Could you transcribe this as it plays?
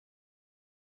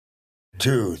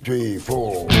2, 3,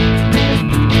 4.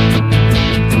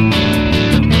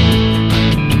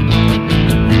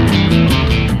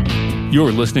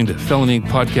 You're listening to Felony Inc.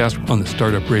 Podcast on the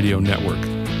Startup Radio Network.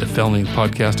 The Felony Inc.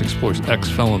 Podcast explores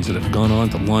ex-felons that have gone on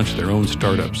to launch their own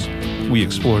startups. We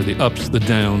explore the ups, the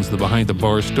downs, the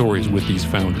behind-the-bar stories with these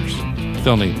founders.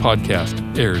 Felony Inc.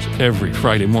 Podcast airs every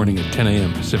Friday morning at 10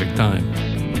 a.m. Pacific Time.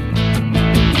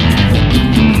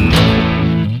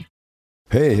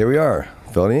 Hey, here we are,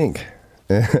 Felony Inc.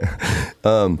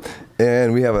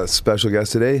 And we have a special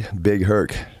guest today, Big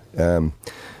Herc.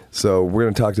 So we're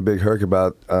going to talk to Big Herc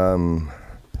about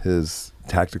his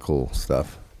tactical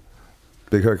stuff.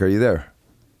 Big Herc, are you there?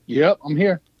 Yep, I'm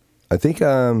here. I think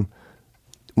one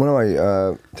of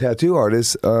my tattoo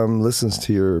artists listens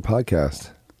to your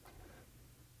podcast.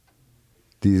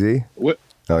 DZ? What?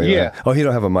 Oh, yeah. Oh, he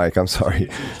don't have a mic. I'm sorry.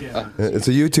 It's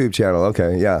a YouTube channel.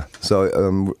 Okay, yeah.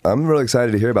 So I'm really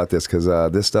excited to hear about this because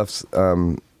this stuff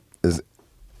is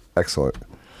excellent.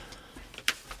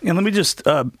 And let me just,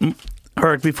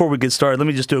 Herc, before we get started, let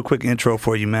me just do a quick intro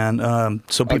for you, man,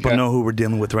 so people know who we're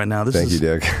dealing with right now. Thank you,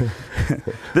 Dick.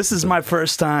 This is my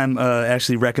first time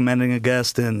actually recommending a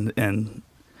guest and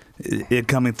it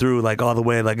coming through like all the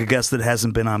way, like a guest that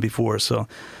hasn't been on before. So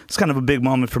it's kind of a big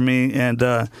moment for me. And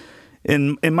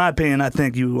in my opinion, I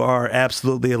think you are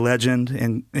absolutely a legend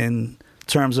in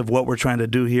terms of what we're trying to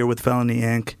do here with Felony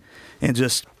Inc. And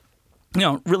just,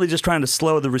 really just trying to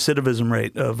slow the recidivism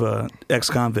rate of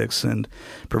ex-convicts and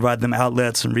provide them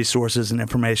outlets and resources and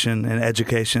information and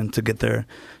education to get their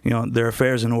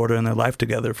affairs in order and their life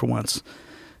together for once.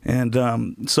 And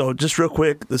so just real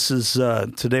quick, this is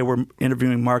today we're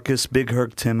interviewing Marcus Big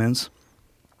Herc Timmons.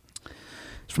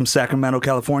 He's from Sacramento,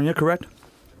 California, correct?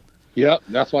 Yep,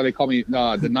 that's why they call me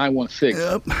the 916.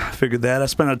 Yep, I figured that. I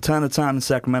spent a ton of time in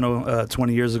Sacramento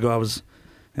 20 years ago. I was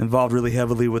involved really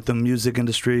heavily with the music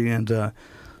industry and was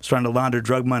trying to launder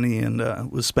drug money and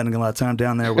was spending a lot of time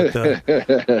down there with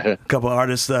a couple of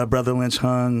artists, Brother Lynch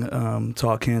Hung,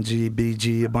 Tall Kanji,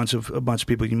 BG, a bunch of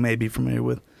people you may be familiar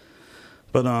with.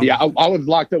 But yeah, I was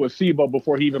locked up with SIBO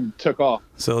before he even took off.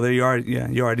 So there you are. Yeah,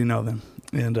 you already know them.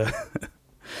 And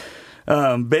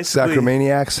basically,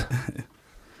 Sacramaniacs.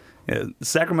 Yeah,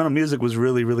 Sacramento music was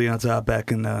really, really on top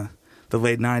back in the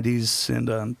late '90s,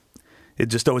 and it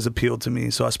just always appealed to me.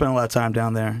 So I spent a lot of time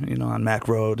down there, on Mac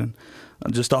Road and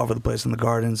just all over the place in the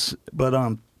gardens.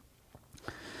 But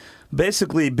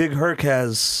basically, Big Herc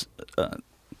has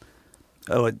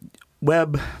a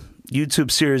web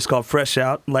YouTube series called Fresh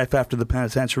Out, Life After the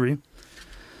Penitentiary.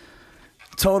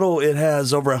 Total, it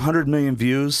has over 100 million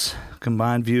views,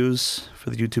 combined views for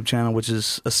the YouTube channel, which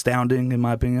is astounding in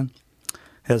my opinion.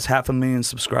 Has 500,000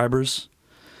 subscribers.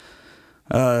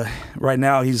 Right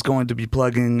now, he's going to be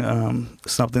plugging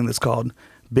something that's called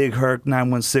Big Herc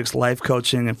 916 Life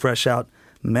Coaching and Fresh Out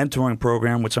Mentoring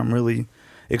Program, which I'm really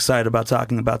excited about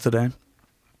talking about today.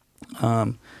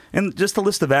 And just the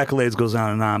list of accolades goes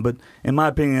on and on. But in my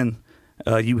opinion,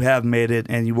 you have made it,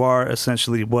 and you are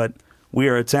essentially what we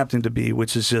are attempting to be,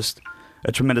 which is just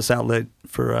a tremendous outlet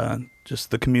for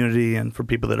just the community and for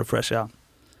people that are fresh out.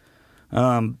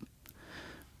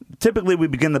 Typically, we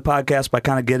begin the podcast by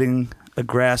kind of getting a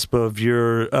grasp of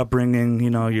your upbringing,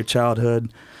 your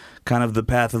childhood, kind of the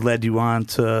path that led you on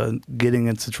to getting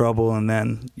into trouble, and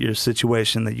then your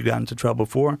situation that you got into trouble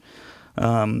for.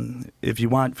 If you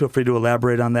want, feel free to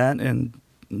elaborate on that and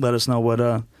let us know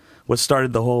what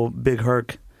started the whole Big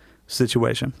Herc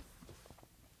situation.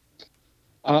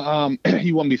 You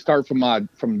want me to start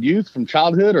from youth, from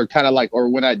childhood, or kind of or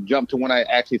when I jumped to when I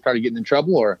actually started getting in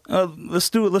trouble, or? Let's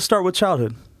do it. Let's start with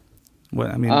childhood. You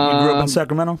grew up in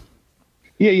Sacramento?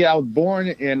 Yeah. I was born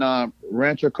in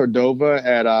Rancho Cordova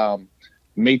at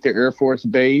Mate Air Force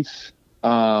Base.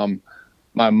 My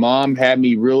mom had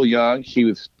me real young. She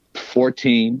was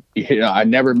 14. I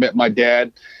never met my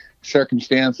dad.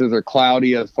 Circumstances are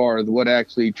cloudy as far as what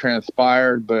actually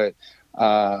transpired, but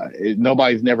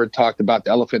nobody's never talked about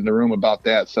the elephant in the room about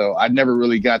that. So I never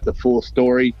really got the full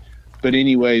story. But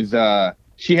anyways,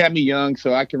 she had me young,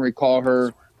 so I can recall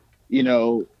her,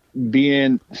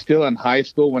 being still in high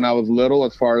school when I was little,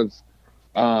 as far as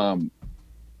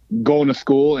going to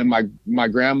school, and my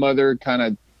grandmother kind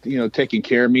of taking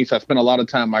care of me. So I spent a lot of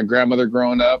time with my grandmother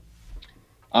growing up.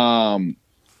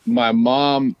 My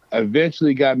mom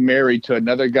eventually got married to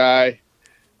another guy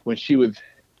when she was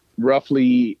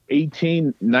roughly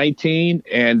 18, 19,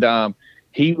 and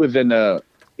he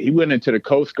went into the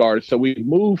Coast Guard. So we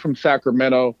moved from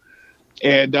Sacramento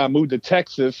and moved to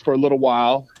Texas for a little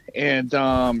while. And,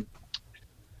 that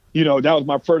was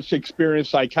my first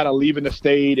experience, kind of leaving the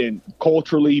state and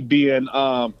culturally being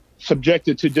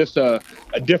subjected to just a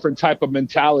different type of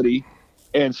mentality.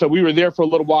 And so we were there for a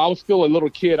little while. I was still a little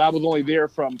kid. I was only there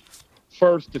from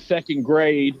first to second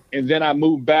grade. And then I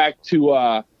moved back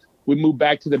to, we moved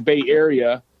back to the Bay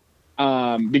Area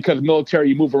because military,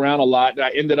 you move around a lot. And I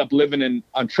ended up living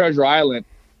on Treasure Island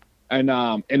and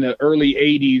in the early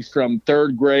 80s from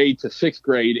third grade to sixth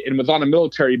grade, and was on a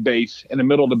military base in the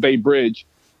middle of the Bay Bridge.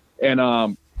 And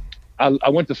I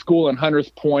went to school in Hunters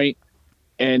Point,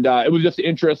 and it was just an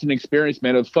interesting experience,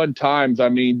 man. It was fun times. I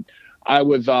mean, I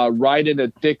was right in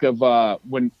the thick of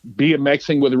when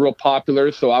BMXing was real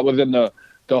popular, so I was in the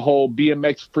whole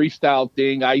BMX freestyle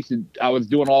thing. I was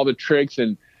doing all the tricks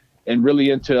and really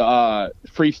into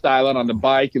freestyling on the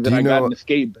bike, and then I got into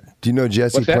skate. Do you know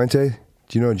Jesse Puente?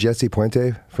 Do you know Jesse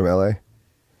Puente from LA?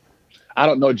 I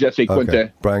don't know Jesse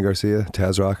Puente. Brian Garcia,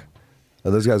 Taz Rock.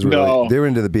 Those guys were they were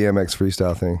into the BMX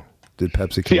freestyle thing. Did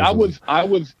Pepsi? See, I was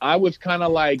kind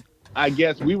of like, I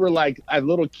guess we were like, as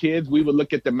little kids, we would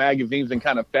look at the magazines and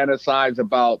kind of fantasize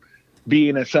about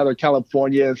being in Southern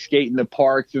California, skating the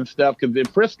parks and stuff. Because in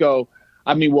Frisco,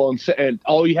 I mean, and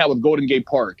all you had was Golden Gate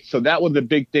Park. So that was the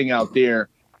big thing out there,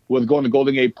 was going to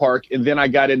Golden Gate Park. And then I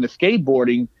got into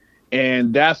skateboarding.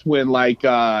 And that's when, like,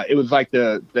 it was like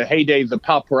the heydays of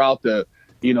Pal Peralta,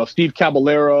 Steve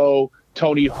Caballero,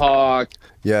 Tony Hawk.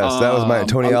 Yes, that was my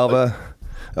Tony Alva.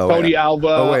 Tony Alva.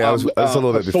 Oh, wait, I was a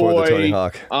little bit before the Tony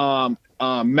Hawk.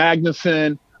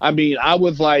 Magnuson. I mean, I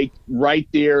was, like, right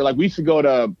there. Like, we used to go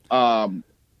to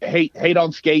Hate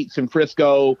on Skates in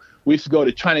Frisco. We used to go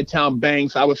to Chinatown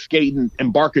Banks. I was skating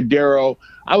in Barcadero.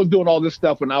 I was doing all this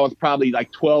stuff when I was probably,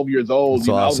 like, 12 years old. That's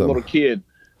awesome. I was a little kid.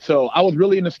 So I was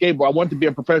really into skateboard. I wanted to be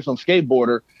a professional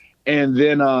skateboarder. And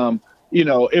then, and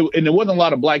there wasn't a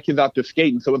lot of black kids out there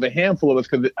skating. So it was a handful of us,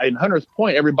 because in Hunters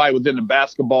Point, everybody was into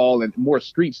basketball and more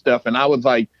street stuff. And I was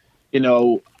like, I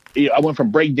went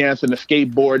from breakdancing to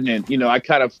skateboarding, and, I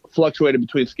kind of fluctuated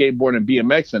between skateboarding and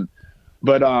BMXing.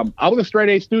 But I was a straight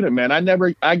A student, man.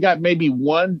 I got maybe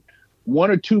one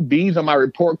or two B's on my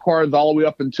report cards all the way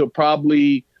up until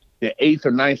probably the 8th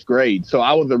or 9th grade. So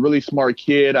I was a really smart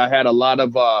kid. I had a lot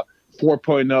of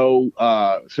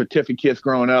 4.0 certificates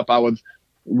growing up. I was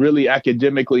really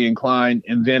academically inclined.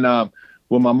 And then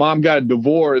when my mom got a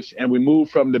divorce and we moved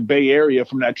from the Bay Area,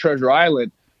 from that Treasure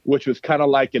Island, which was kind of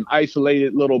like an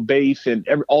isolated little base, and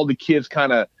all the kids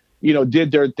kind of,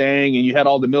 did their thing, and you had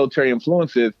all the military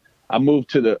influences, I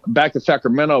moved back to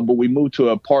Sacramento, but we moved to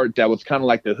a part that was kind of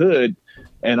like the hood.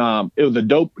 And it was a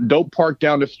dope park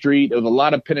down the street. It was a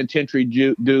lot of penitentiary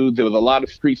dudes. There was a lot of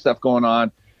street stuff going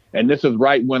on. And this is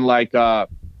right when, like,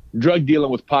 drug dealing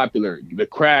was popular. The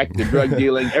crack, the drug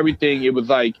dealing, everything. It was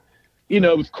like,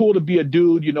 it was cool to be a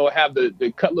dude, have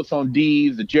the Cutlass on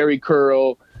D's, the Jerry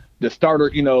curl, the starter,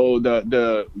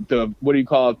 the what do you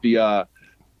call it?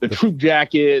 The troop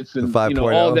jackets and,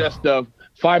 all that stuff.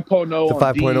 5.0 the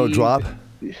 5.0 drop.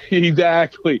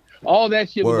 Exactly. All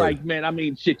that shit was like, man, I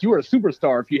mean, shit, you were a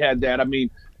superstar if you had that. I mean,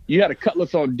 you had a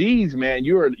Cutlass on D's, man.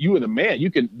 You were the man.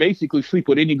 You could basically sleep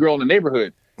with any girl in the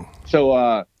neighborhood. So,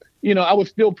 I was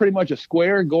still pretty much a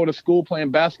square, going to school,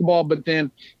 playing basketball. But then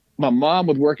my mom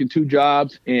was working 2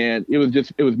 jobs, and it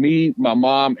was me, my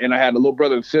mom, and I had a little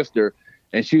brother and sister,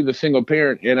 and she was a single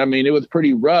parent. And I mean, it was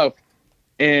pretty rough.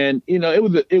 And, it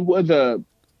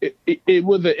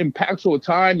was an impactful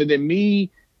time. And then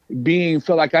me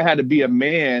felt like I had to be a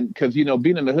man, because,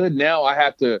 being in the hood now, I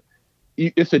have to,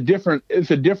 it's a different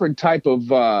type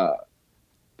of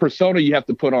persona you have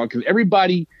to put on, because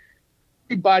everybody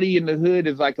in the hood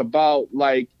is like about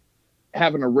like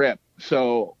having a rep.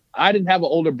 So I didn't have an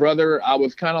older brother. I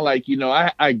was kind of like,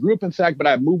 I grew up in Sac, but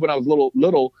I moved when I was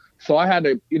little. So I had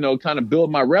to, kind of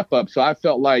build my rep up. So I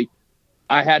felt like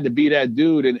I had to be that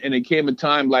dude. And it came a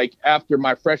time, like, after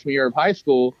my freshman year of high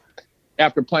school,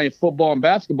 after playing football and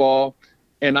basketball,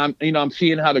 and I'm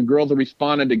seeing how the girls are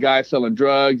responding to guys selling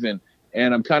drugs, and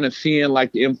I'm kind of seeing,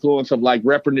 like, the influence of, like,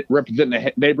 representing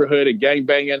the neighborhood and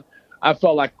gangbanging. I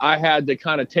felt like I had to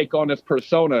kind of take on this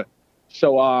persona.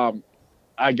 So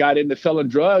I got into selling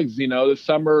drugs, this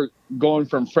summer, going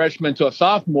from freshman to a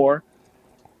sophomore,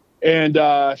 and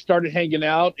started hanging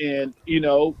out, and,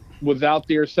 was out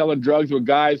there selling drugs with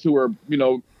guys who were,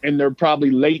 in their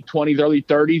probably late 20s, early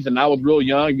 30s, and I was real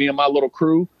young, me and my little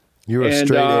crew. You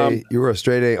were a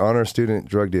straight A honor student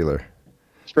drug dealer.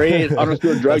 Straight A honor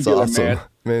student drug dealer, awesome. man.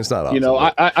 I mean, it's not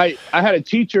awesome. I had a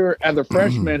teacher as a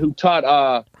freshman who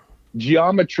taught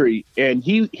geometry, and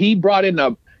he brought in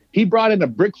a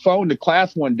brick phone to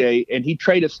class one day, and he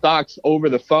traded stocks over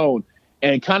the phone,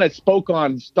 and kind of spoke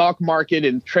on stock market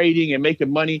and trading and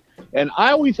making money. And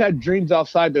I always had dreams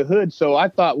outside the hood. So I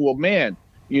thought, well, man,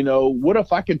 what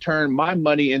if I could turn my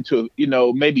money into,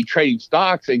 maybe trading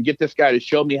stocks and get this guy to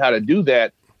show me how to do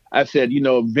that? I said,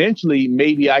 eventually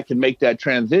maybe I can make that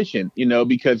transition,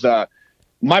 because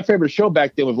my favorite show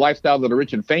back then was Lifestyles of the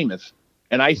Rich and Famous.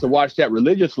 And I used to watch that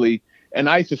religiously. And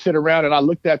I used to sit around and I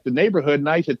looked at the neighborhood and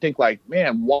I used to think like,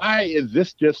 man, why is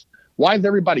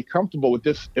everybody comfortable with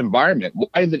this environment?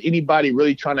 Why isn't anybody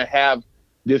really trying to have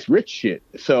this rich shit?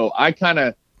 So I don't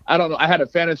know. I had a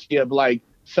fantasy of like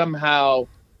somehow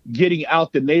getting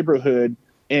out the neighborhood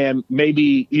and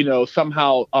maybe,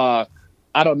 somehow, I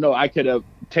don't know, I could have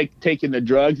taken the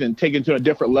drugs and taken to a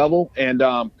different level. And,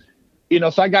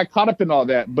 so I got caught up in all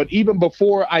that. But even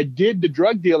before I did the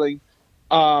drug dealing,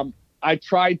 I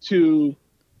tried to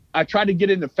get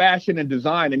into fashion and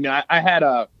design. I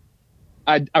mean,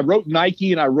 I wrote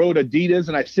Nike and I wrote Adidas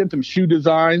and I sent them shoe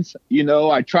designs.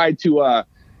 I tried to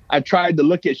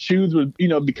look at shoes with,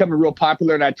 becoming real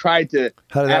popular. And I tried to.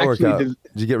 How did that work out? Did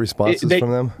you get responses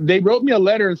from them? They wrote me a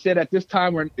letter and said at this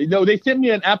time they sent me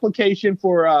an application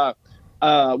for,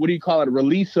 what do you call it? A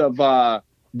release of,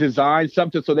 design,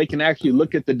 something so they can actually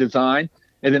look at the design.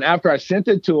 And then after I sent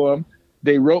it to them,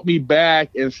 they wrote me back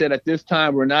and said, at this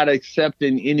time, we're not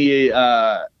accepting any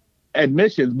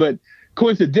admissions. But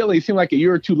coincidentally, it seemed like a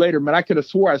year or two later, man, I could have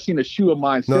swore I seen a shoe of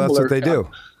mine similar. No, that's what they do.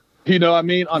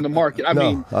 On the market.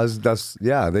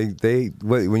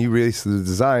 When you released the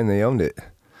design, they owned it.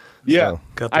 Yeah.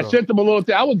 So. I sent them a little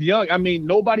thing. I was young. I mean,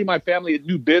 nobody in my family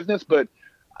knew business, but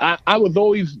I was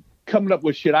always coming up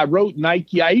with shit. I wrote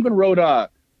Nike. I even wrote,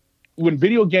 when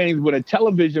a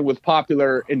television was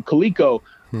popular in Coleco,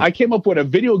 I came up with a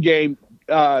video game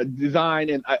design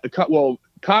and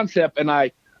concept, and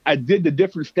I did the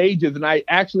different stages, and I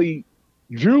actually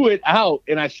drew it out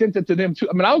and I sent it to them too.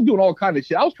 I mean, I was doing all kinds of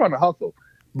shit. I was trying to hustle,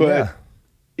 but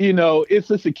it's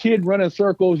just a kid running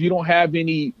circles. You don't have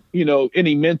any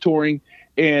mentoring,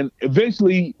 and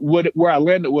eventually where I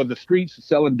landed was the streets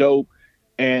selling dope,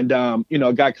 and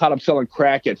got caught up selling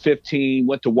crack at 15.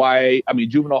 Went to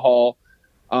juvenile hall.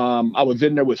 I was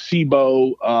in there with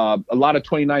SIBO, a lot of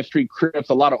 29th Street Crips,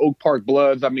 a lot of Oak Park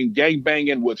Bloods. I mean, gang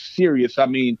banging was serious. I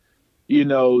mean,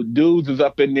 dudes is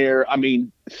up in there. I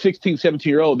mean, 16,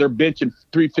 17-year-old, they're benching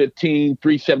 315,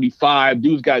 375.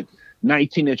 Dudes got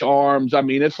 19-inch arms. I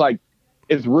mean, it's like,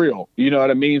 it's real. You know what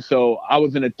I mean? So I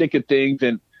was in the thick of things,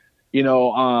 and,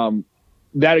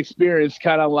 that experience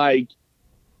kind of like,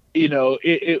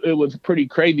 it was pretty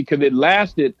crazy because it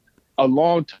lasted a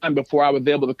long time before I was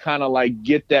able to kind of like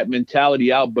get that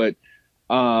mentality out. But,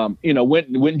 went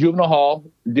in juvenile hall,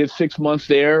 did 6 months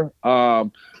there.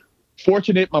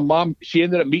 Fortunate, my mom, she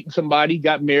ended up meeting somebody,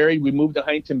 got married. We moved to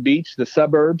Huntington Beach, the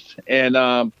suburbs. And,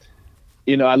 I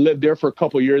lived there for a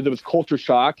couple of years. It was culture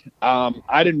shock.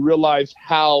 I didn't realize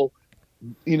how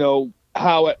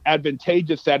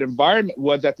advantageous that environment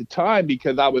was at the time,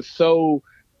 because I was so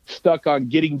stuck on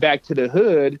getting back to the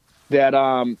hood that,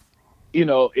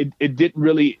 it didn't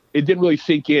really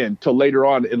sink in till later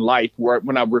on in life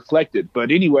when I reflected. But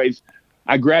anyways,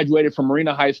 I graduated from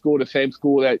Marina High School, the same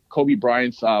school that Kobe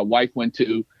Bryant's wife went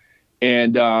to.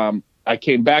 And I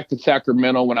came back to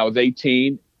Sacramento when I was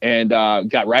 18 and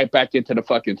got right back into the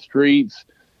fucking streets.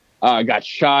 Got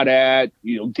shot at,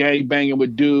 gang banging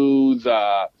with dudes,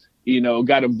 got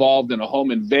involved in a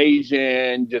home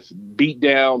invasion, just beat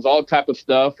downs, all type of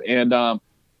stuff. And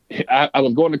I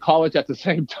was going to college at the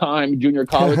same time, junior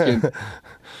college. And,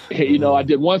 I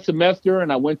did one semester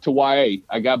and I went to YA.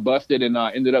 I got busted and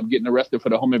ended up getting arrested for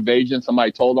the home invasion.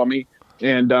 Somebody told on me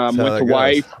and went to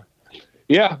YA.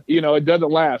 Yeah, it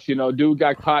doesn't last. Dude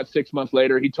got caught 6 months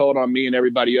later. He told on me and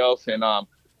everybody else. And I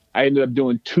ended up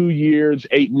doing 2 years,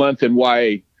 8 months in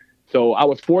YA. So I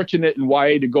was fortunate in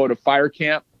YA to go to fire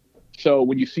camp. So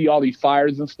when you see all these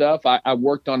fires and stuff, I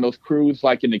worked on those crews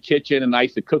like in the kitchen, and I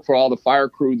used to cook for all the fire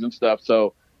crews and stuff.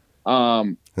 So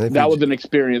that was an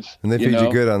experience. And they feed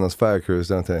you good on those fire crews,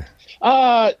 don't they?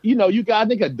 You got, I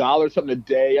think, $1 something a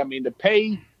day. I mean, the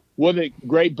pay wasn't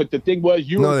great, but the thing was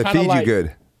they feed you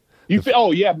good.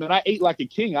 Oh yeah, man, I ate like a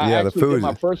king. The food.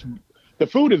 The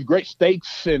food is great,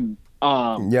 steaks and.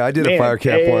 I did a fire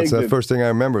camp once. The first thing I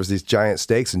remember was these giant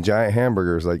steaks and giant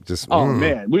hamburgers, like just. Oh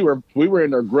man, we were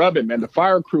in there grubbing, man. The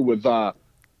fire crew was,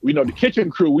 the kitchen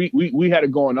crew. We had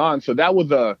it going on, so that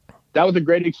was a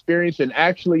great experience. And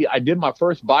actually, I did my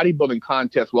first bodybuilding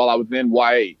contest while I was in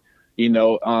YA.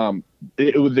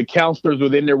 It was the counselors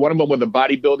within there. One of them was a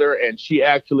bodybuilder, and she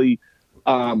actually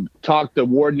talked the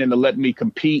warden into letting me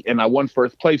compete, and I won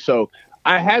first place. So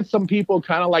I had some people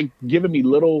kind of like giving me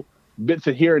little bits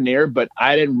of here and there, but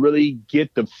I didn't really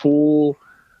get the full,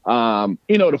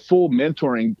 the full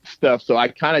mentoring stuff. So I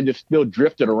kind of just still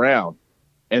drifted around.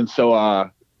 And so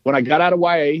when I got out of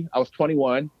YA, I was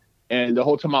 21, and the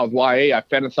whole time I was YA, I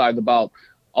fantasized about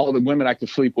all the women I could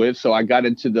sleep with. So I got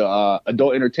into the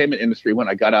adult entertainment industry when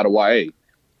I got out of YA.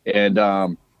 And,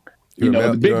 the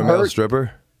Big You're a male Herc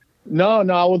stripper? No,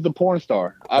 I was the porn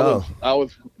star. I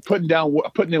was putting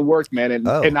in work, man.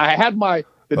 And I had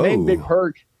the name Big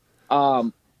Herc.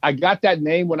 I got that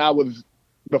name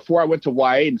before I went to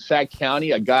YA in Sac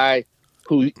County. A guy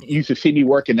who used to see me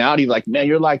working out, he's like, man,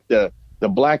 you're like the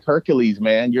Black Hercules,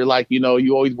 man. You're like, you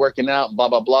always working out and blah,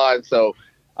 blah, blah. And so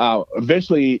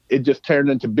eventually it just turned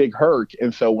into Big Herc.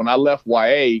 And so when I left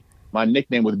YA, my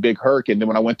nickname was Big Herc. And then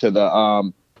when I went to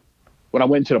the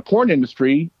porn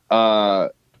industry,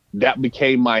 that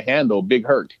became my handle, Big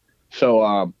Herc.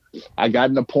 So I got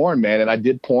into porn, man, and I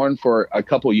did porn for a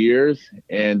couple years,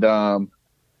 and had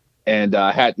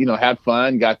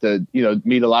fun, got to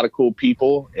meet a lot of cool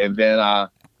people, and then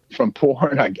from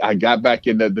porn I got back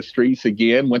into the streets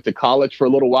again, went to college for a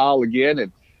little while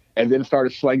again, and then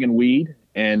started slinging weed.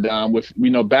 And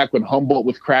back when Humboldt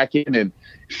was cracking and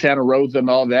Santa Rosa and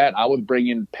all that, I was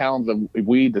bringing pounds of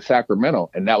weed to Sacramento,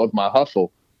 and that was my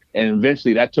hustle. And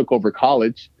eventually that took over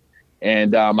college.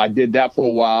 And I did that for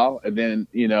a while, and then,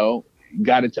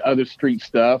 got into other street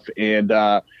stuff. And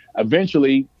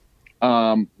eventually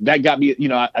that got me,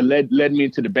 led me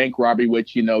into the bank robbery,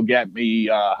 which, got me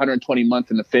 120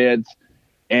 months in the feds.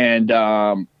 And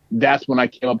that's when I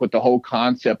came up with the whole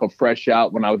concept of Fresh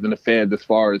Out when I was in the feds, as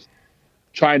far as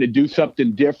trying to do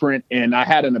something different. And I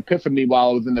had an epiphany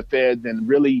while I was in the feds and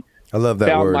really I love that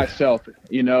found word. myself,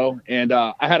 and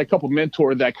I had a couple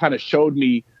mentors that kind of showed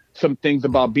me some things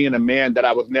about being a man that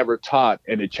I was never taught,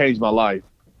 and it changed my life.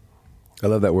 I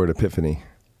love that word, epiphany.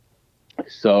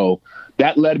 So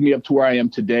that led me up to where I am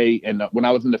today. And when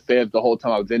I was in the feds, the whole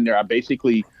time I was in there,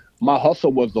 my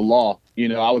hustle was the law.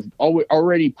 I was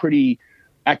already pretty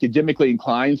academically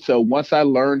inclined. So once I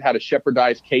learned how to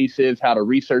shepherdize cases, how to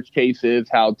research cases,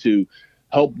 how to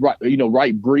help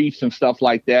write briefs and stuff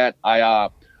like that, I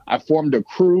formed a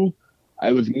crew.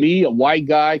 It was me, a white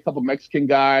guy, a couple Mexican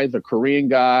guys, a Korean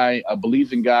guy, a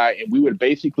Belizean guy, and we would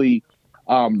basically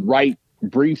write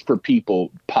briefs for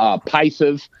people,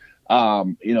 paisas,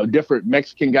 different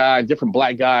Mexican guys, different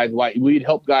black guys, white. We'd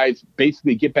help guys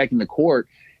basically get back into court,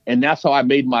 and that's how I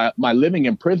made my living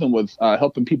in prison, was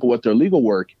helping people with their legal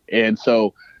work. And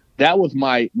so that was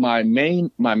my main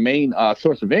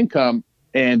source of income.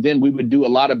 And then we would do a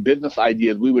lot of business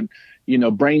ideas. We would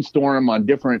brainstorm on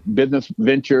different business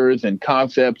ventures and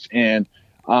concepts. And,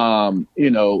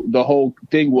 the whole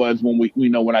thing was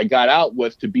when I got out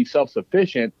was to be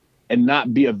self-sufficient and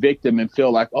not be a victim and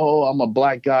feel like, oh, I'm a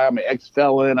black guy, I'm an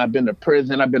ex-felon, I've been to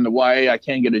prison, I've been to YA, I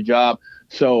can't get a job.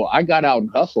 So I got out and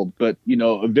hustled. But,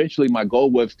 eventually my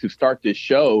goal was to start this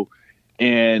show.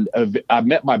 And I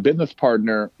met my business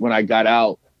partner when I got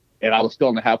out, and I was still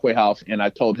in the halfway house, and I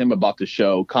told him about the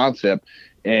show concept.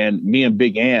 And me and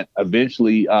Big Ant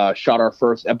eventually shot our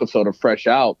first episode of Fresh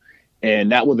Out.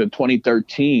 And that was in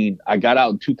 2013. I got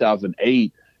out in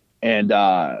 2008.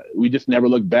 And we just never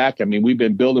looked back. I mean, we've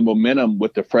been building momentum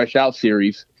with the Fresh Out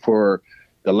series for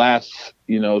the last,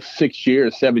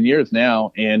 7 years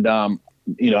now. And,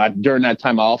 during that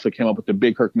time, I also came up with the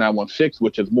Big Herc 916,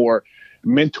 which is more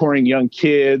mentoring young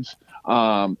kids,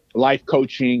 life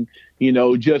coaching,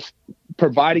 just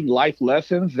providing life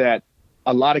lessons that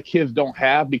a lot of kids don't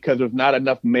have because there's not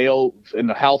enough males in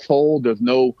the household. There's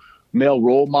no male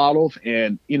role models.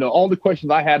 And, all the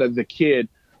questions I had as a kid,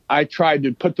 I tried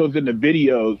to put those in the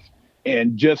videos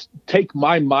and just take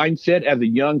my mindset as a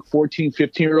young 14,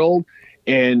 15-year-old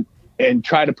and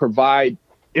try to provide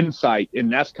insight.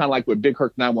 And that's kind of like what Big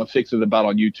Herc 916 is about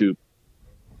on YouTube.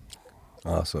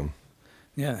 Awesome.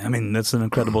 Yeah, I mean, that's an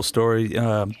incredible story.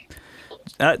 I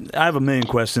have a million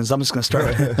questions. I'm just going to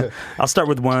start. I'll start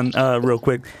with one real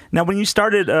quick. Now, when you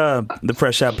started the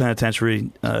Fresh Out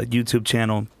Penitentiary YouTube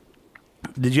channel,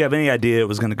 did you have any idea it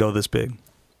was going to go this big?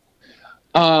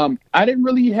 I didn't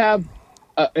really have,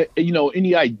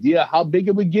 any idea how big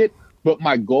it would get, but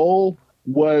my goal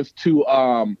was to,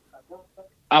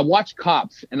 I watched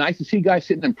Cops, and I used to see guys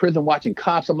sitting in prison watching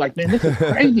Cops. I'm like, man, this is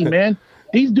crazy, man.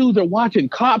 These dudes are watching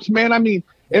Cops, man. I mean,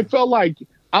 it felt like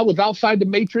I was outside the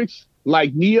Matrix,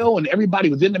 like Neo, and everybody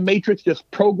was in the Matrix, just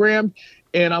programmed.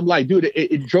 And I'm like, dude,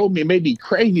 it drove me, it made me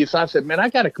crazy. So I said, man, I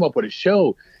got to come up with a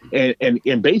show and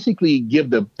basically give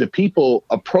the people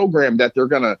a program that they're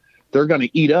gonna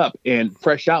eat up, and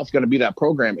Fresh Out's gonna be that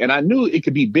program. And I knew it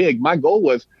could be big. My goal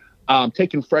was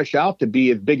taking Fresh Out to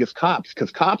be as big as Cops,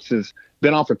 because Cops has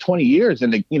been on for 20 years,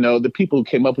 and the people who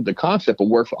came up with the concept are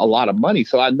worth a lot of money.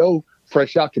 So I know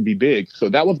Fresh Out could be big. So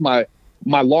that was my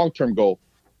long-term goal.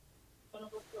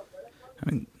 I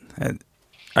mean,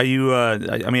 Are you? I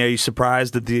mean, are you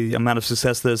surprised at the amount of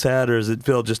success that it's had, or does it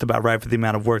feel just about right for the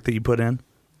amount of work that you put in?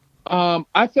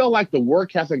 I feel like the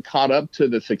work hasn't caught up to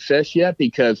the success yet,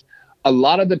 because a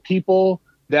lot of the people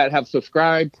that have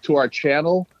subscribed to our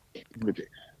channel,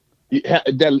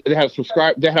 that have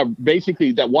subscribed,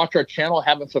 that watch our channel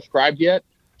haven't subscribed yet.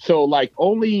 So like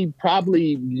only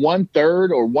probably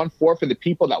 1/3 or 1/4 of the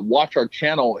people that watch our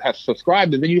channel have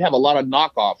subscribed. And then you have a lot of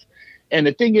knockoffs. And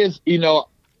the thing is,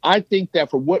 I think that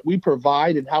for what we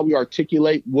provide and how we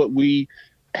articulate what we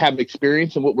have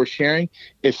experienced and what we're sharing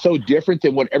is so different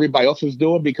than what everybody else is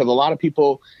doing, because a lot of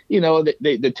people,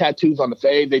 the tattoos on the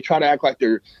face, they try to act like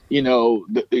they're,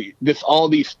 all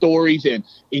these stories and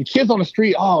kids on the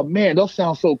street. Oh man, those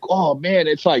sound so, oh man.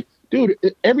 It's like, dude,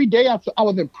 every day I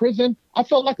was in prison, I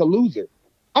felt like a loser.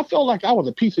 I felt like I was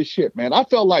a piece of shit, man. I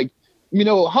felt like,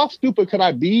 how stupid could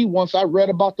I be once I read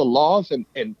about the laws and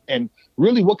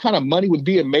really what kind of money was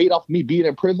being made off me being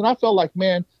in prison? I felt like,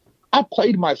 man, I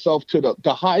played myself to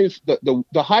the highest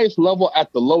level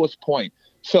at the lowest point.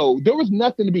 So there was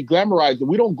nothing to be glamorized, and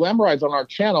we don't glamorize on our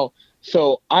channel.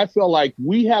 So I feel like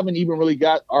we haven't even really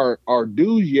got our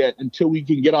dues yet until we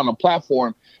can get on a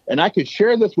platform and I can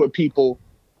share this with people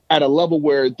at a level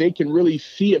where they can really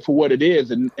see it for what it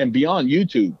is and beyond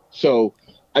YouTube. So,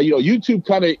 YouTube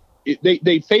kind of,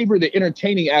 they favor the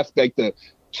entertaining aspect, the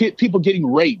people getting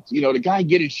raped, the guy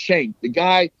getting shanked, the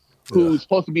guy who's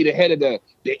supposed to be the head of the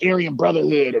Aryan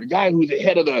Brotherhood, or the guy who's the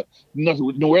head of the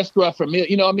Nuestra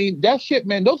Familia. That shit,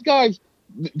 man, those guys,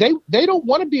 they don't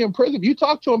want to be in prison. If you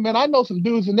talk to them, man, I know some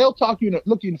dudes and they'll talk you,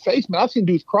 look you in the face, man. I've seen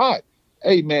dudes cry.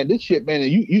 Hey, man, this shit, man,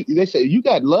 and they say, you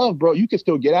got love, bro. You can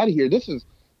still get out of here. They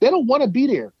don't want to be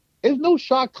there. There's no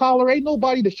shot collar. Ain't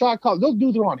nobody to shot collar. Those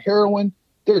dudes are on heroin.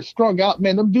 They're strung out,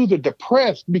 man. Them dudes are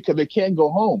depressed because they can't go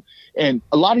home. And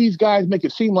a lot of these guys make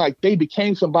it seem like they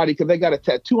became somebody because they got a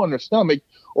tattoo on their stomach,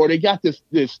 or they got this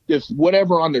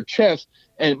whatever on their chest.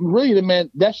 And really,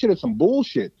 man, that shit is some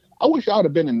bullshit. I wish I would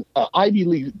have been in Ivy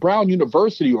League, Brown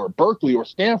University, or Berkeley, or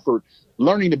Stanford,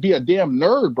 learning to be a damn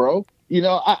nerd, bro.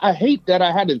 I hate that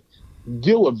I had to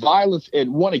deal with violence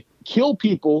and want to kill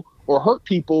people or hurt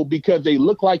people because they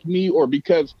look like me, or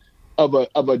because of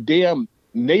a damn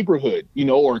neighborhood,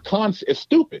 or it's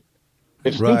stupid.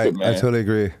 It's right. Stupid, man. I totally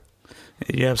agree.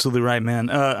 You're absolutely right, man.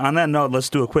 On that note, let's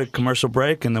do a quick commercial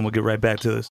break, and then we'll get right back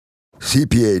to this.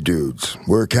 CPA Dudes,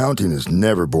 where accounting is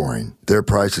never boring. Their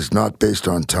price is not based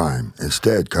on time.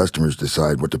 Instead, customers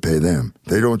decide what to pay them.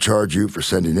 They don't charge you for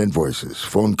sending invoices,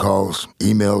 phone calls,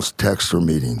 emails, texts, or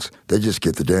meetings. They just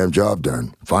get the damn job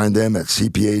done. Find them at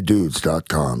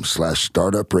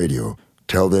cpadudes.com/startupradio.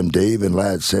 Tell them Dave and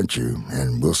Lad sent you,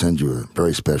 and we'll send you a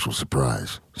very special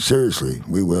surprise. Seriously,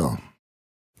 we will.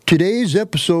 Today's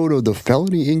episode of the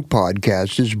Felony Inc.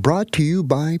 podcast is brought to you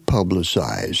by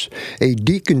Publicize, a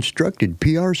deconstructed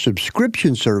PR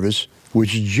subscription service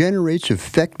which generates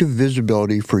effective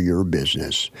visibility for your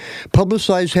business.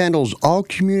 Publicize handles all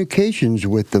communications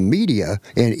with the media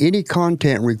and any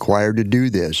content required to do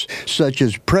this, such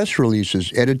as press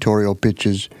releases, editorial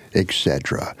pitches,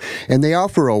 etc. And they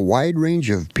offer a wide range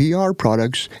of PR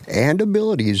products and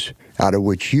abilities out of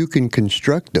which you can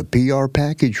construct the PR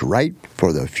package right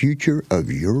for the future of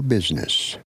your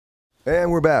business.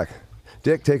 And we're back.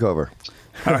 Dick, take over.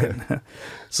 All right.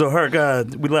 So, Herc,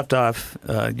 we left off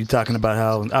you talking about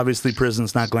how obviously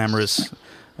prison's not glamorous.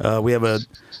 We have a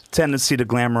tendency to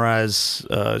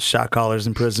glamorize shot callers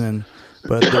in prison,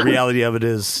 but the reality of it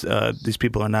is these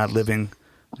people are not living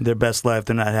their best life.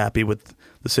 They're not happy with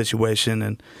the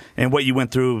situation, and what you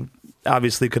went through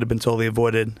obviously could have been totally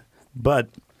avoided. But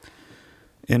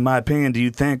in my opinion, do you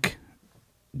think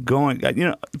going,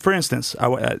 for instance,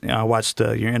 I watched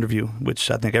your interview,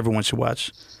 which I think everyone should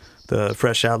watch, the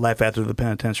Fresh Out Life After the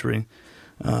Penitentiary.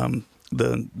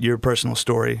 Your personal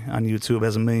story on YouTube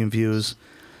has 1 million views.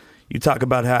 You talk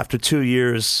about how after 2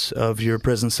 years of your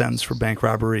prison sentence for bank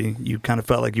robbery, you kind of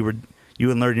felt like you had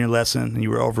learned your lesson and you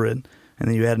were over it, and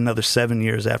then you had another 7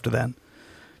 years after that.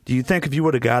 Do you think if you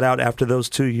would have got out after those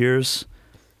 2 years,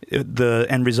 the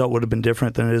end result would have been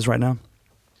different than it is right now?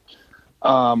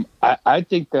 I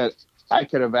think that I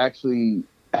could have actually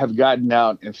have gotten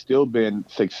out and still been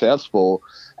successful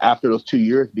after those 2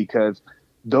 years, because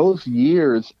those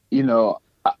years, I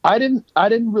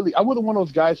wasn't one of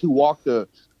those guys who walked the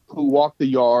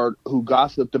yard, who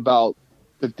gossiped about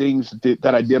the things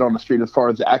that I did on the street as far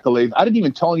as the accolades. I didn't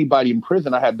even tell anybody in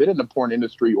prison I had been in the porn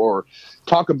industry, or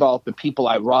talk about the people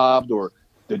I robbed or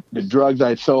the drugs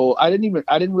I sold. I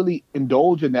didn't really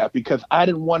indulge in that because I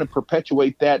didn't want to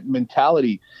perpetuate that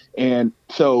mentality. And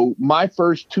so my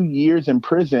first 2 years in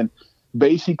prison,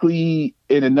 basically,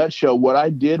 in a nutshell, what I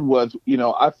did was,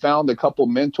 I found a couple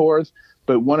mentors,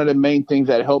 but one of the main things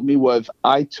that helped me was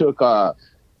I took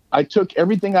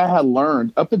everything I had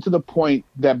learned up until the point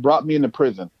that brought me into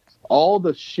prison. All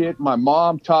the shit my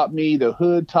mom taught me, the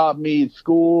hood taught me,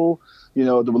 school,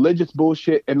 the religious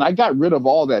bullshit, and I got rid of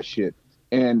all that shit.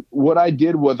 And what I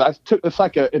did was I took, it's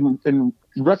like in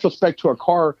retrospect to a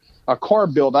car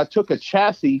build, I took a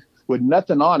chassis with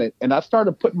nothing on it, and I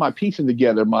started putting my pieces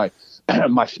together, my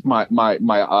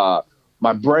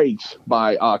brakes,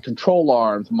 my control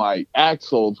arms, my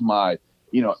axles, my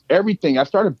everything. I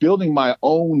started building my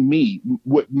own me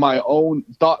with my own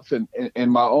thoughts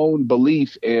and my own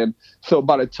beliefs. And so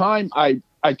by the time I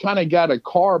kind of got a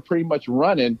car pretty much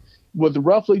running, with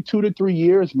roughly 2 to 3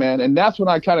 years, man. And that's when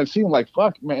I kind of seen like,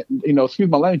 fuck, man, excuse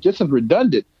my language, this is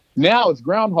redundant. Now it's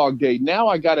Groundhog Day. Now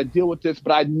I got to deal with this,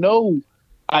 but I know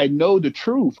the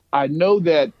truth. I know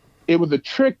that it was a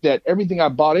trick, that everything I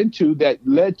bought into that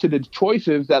led to the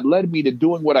choices that led me to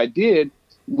doing what I did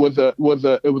was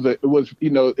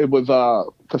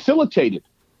facilitated.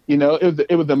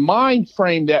 It was a mind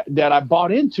frame that I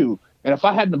bought into. And if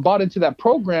I hadn't bought into that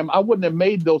program, I wouldn't have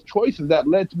made those choices that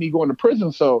led to me going to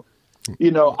prison. So,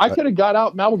 I could have got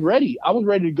out and I was ready. I was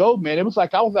ready to go, man. It was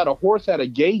like I was at a horse at a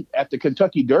gate at the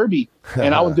Kentucky Derby,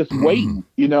 and I was just waiting,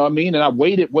 And I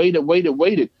waited.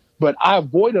 But I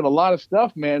avoided a lot of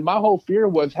stuff, man. My whole fear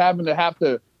was having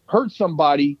to hurt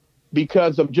somebody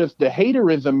because of just the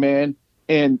haterism, man,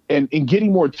 and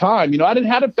getting more time. I didn't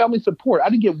have the family support.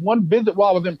 I didn't get one visit while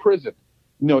I was in prison.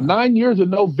 9 years of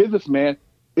no visits, man,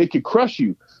 it could crush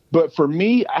you. But for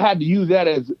me, I had to use that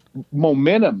as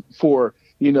momentum for,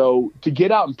 to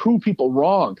get out and prove people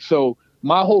wrong. So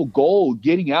my whole goal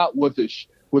getting out was to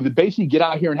basically get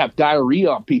out here and have diarrhea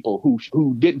on people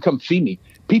who didn't come see me,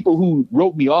 people who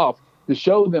wrote me off, to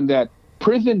show them that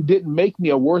prison didn't make me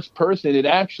a worse person. It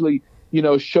actually,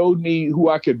 showed me who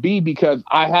I could be, because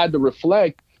I had to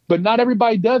reflect. But not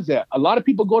everybody does that. A lot of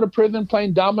people go to prison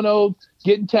playing dominoes,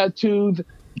 getting tattoos,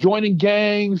 joining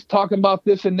gangs, talking about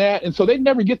this and that. And so they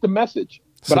never get the message.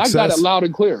 But I got it loud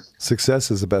and clear. Success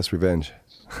is the best revenge.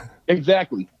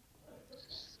 Exactly.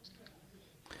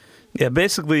 Yeah,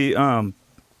 basically,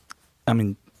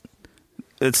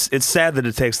 it's sad that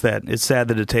it takes that. It's sad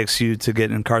that it takes you to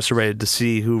get incarcerated to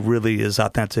see who really is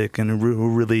authentic and who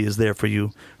really is there for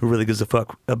you, who really gives a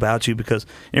fuck about you, because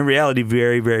in reality,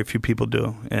 very, very few people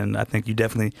do. And I think you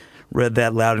definitely read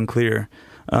that loud and clear.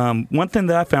 One thing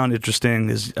that I found interesting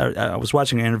is I was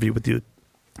watching an interview with you,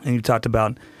 and you talked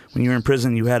about when you were in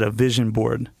prison, you had a vision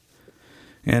board.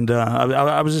 And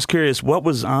I was just curious, what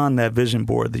was on that vision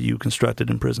board that you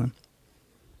constructed in prison?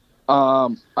 I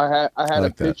had a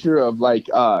picture of like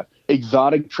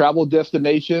exotic travel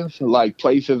destinations, like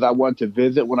places I wanted to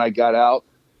visit when I got out.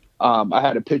 I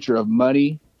had a picture of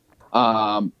money.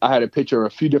 I had a picture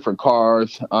of a few different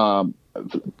cars,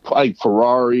 like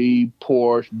Ferrari,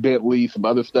 Porsche, Bentley, some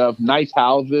other stuff, nice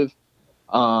houses,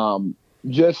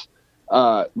 just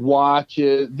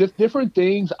watches, just different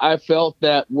things I felt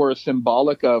that were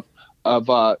symbolic of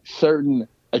certain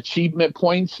achievement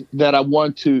points that I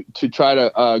want to try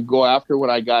to go after when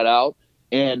I got out.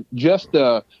 And just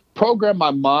program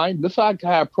my mind. This I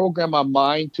had programmed my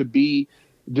mind to be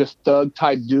this thug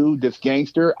type dude, this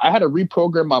gangster. I had to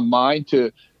reprogram my mind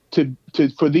to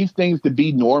for these things to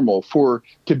be normal,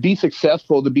 to be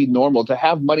successful, to be normal, to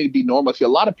have money to be normal. See, a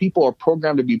lot of people are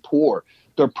programmed to be poor.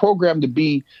 They're programmed to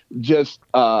be just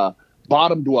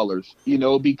bottom dwellers,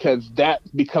 because that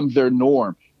becomes their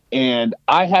norm. And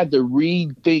I had to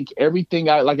rethink everything.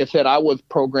 Like I said, I was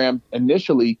programmed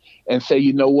initially, and say,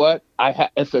 you know what?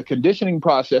 It's a conditioning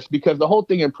process, because the whole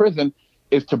thing in prison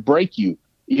is to break you.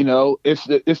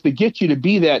 It's to get you to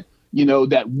be that,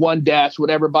 that one dash,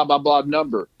 whatever, blah, blah, blah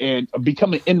number, and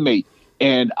become an inmate.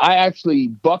 And I actually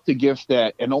bucked against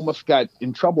that and almost got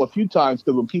in trouble a few times,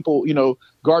 because when people,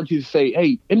 guards used to say,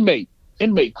 hey, inmate,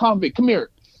 convict, come here.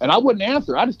 And I wouldn't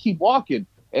answer. I just keep walking.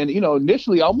 And,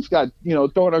 initially I almost got, thrown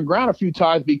on the ground a few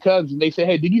times, because they said,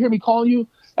 hey, did you hear me calling you?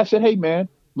 I said, hey, man,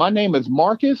 my name is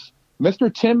Marcus,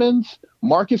 Mr. Timmons,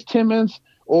 Marcus Timmons,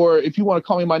 or if you want to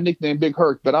call me my nickname, Big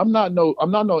Herc, but I'm not no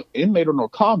inmate or no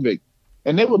convict.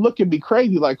 And they would look at me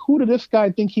crazy, like, who did this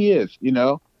guy think he is,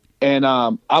 And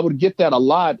I would get that a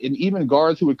lot. And even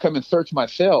guards who would come and search my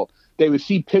cell, they would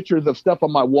see pictures of stuff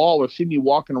on my wall, or see me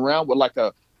walking around with like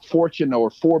a Fortune or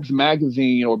Forbes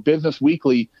magazine or Business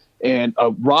Weekly and a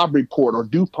Rob Report or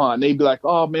DuPont. They'd be like,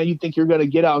 oh, man, you think you're going to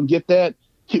get out and get that?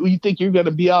 You think you're going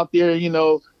to be out there,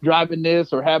 driving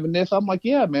this or having this? I'm like,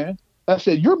 yeah, man. I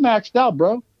said, you're maxed out,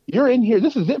 bro. You're in here.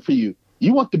 This is it for you.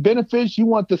 You want the benefits. You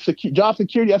want the job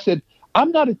security. I said,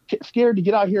 I'm not scared to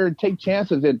get out here and take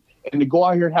chances and to go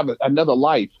out here and have another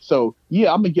life. So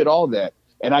yeah, I'm gonna get all that,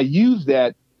 and I use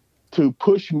that to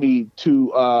push me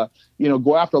to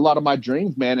go after a lot of my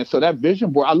dreams, man. And so that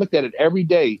vision board, I looked at it every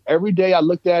day. Every day I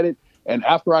looked at it. And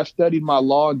after I studied my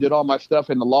law and did all my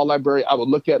stuff in the law library, I would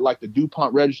look at like the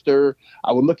DuPont Register.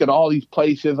 I would look at all these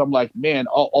places. I'm like, man,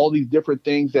 all these different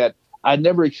things that I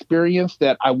never experienced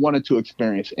that I wanted to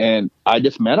experience. And I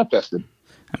just manifested.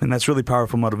 I mean, that's really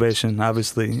powerful motivation,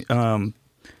 obviously.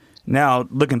 Now,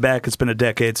 looking back, it's been a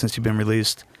decade since you've been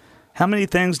released. How many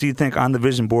things do you think on the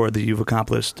vision board that you've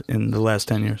accomplished in the last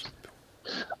 10 years?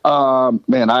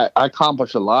 Man, I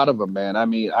accomplished a lot of them, man. I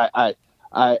mean,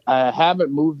 I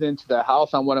haven't moved into the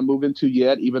house I want to move into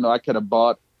yet, even though I could have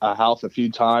bought a house a few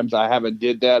times. I haven't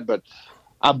did that, but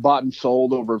I've bought and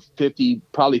sold over 50,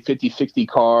 60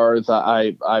 cars.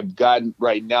 I've gotten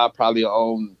right now probably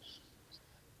own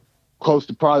close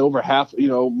to probably over half,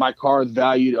 my cars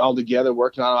valued altogether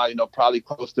working on, probably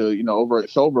close to, over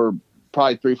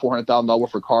probably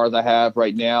 $300,000-$400,000 for cars I have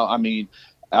right now. I mean,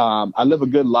 I live a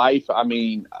good life. I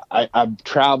mean, I've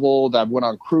traveled, I've went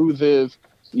on cruises.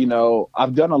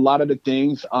 I've done a lot of the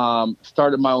things,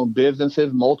 started my own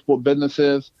businesses, multiple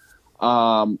businesses.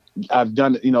 I've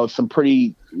done, some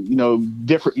pretty,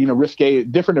 different, risque,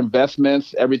 different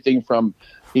investments, everything from,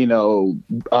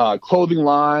 clothing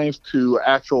lines to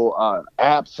actual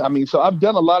apps. I mean, so I've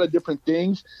done a lot of different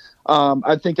things.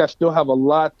 I think I still have a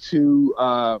lot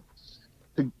to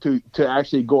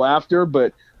actually go after,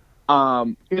 but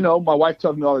my wife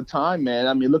tells me all the time, man,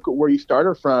 I mean, look at where you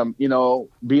started from,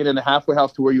 being in a halfway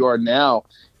house to where you are now.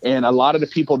 And a lot of the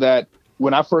people that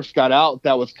when I first got out,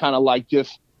 that was kind of like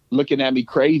just looking at me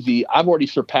crazy. I've already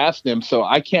surpassed them. So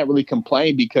I can't really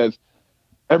complain because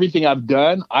everything I've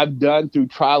done through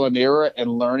trial and error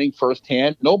and learning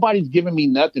firsthand. Nobody's given me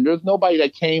nothing. There's nobody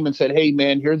that came and said, hey,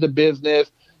 man, here's a business.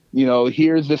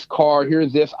 Here's this car.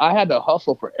 Here's this. I had to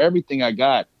hustle for everything I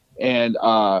got. And,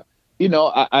 I'm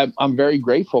very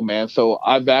grateful, man. So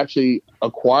I've actually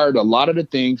acquired a lot of the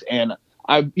things. And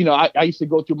I used to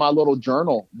go through my little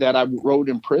journal that I wrote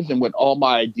in prison with all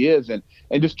my ideas and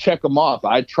just check them off.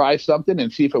 I try something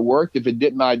and see if it worked. If it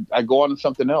didn't, I go on to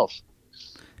something else.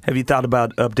 Have you thought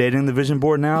about updating the vision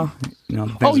board now?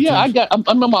 Oh yeah,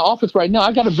 I'm in my office right now.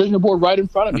 I got a vision board right in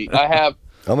front of me. I have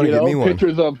I'm gonna get me one.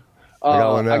 Pictures of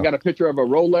I got a picture of a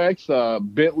Rolex,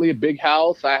 Bentley, a big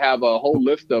house. I have a whole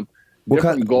list of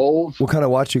different goals. What kind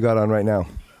of watch you got on right now?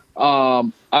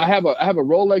 I have a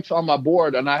Rolex on my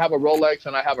board, and I have a Rolex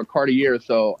and I have a Cartier.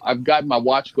 So I've got my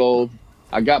watch goals.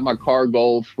 I got my car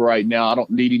goals for right now. I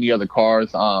don't need any other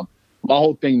cars. My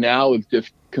whole thing now is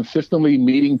just consistently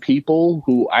meeting people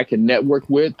who I can network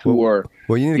with who are.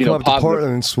 Well, you need to come up to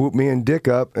Portland and swoop me and Dick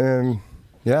up, and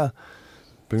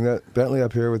bring that Bentley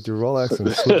up here with your Rolex and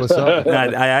swoop us up.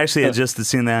 I actually had just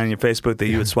seen that on your Facebook that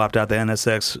you had swapped out the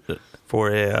NSX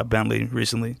for a Bentley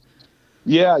recently.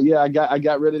 Yeah, I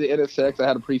got rid of the NSX. I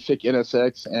had a pretty sick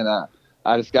NSX, and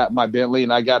I just got my Bentley,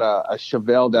 and I got a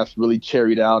Chevelle that's really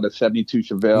cherried out, a 72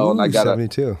 Chevelle. Ooh, and I got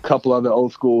 72. a couple other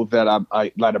old schools that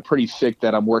I like, a pretty sick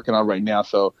that I'm working on right now.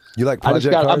 So you like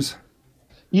project cars?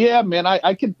 Yeah, man.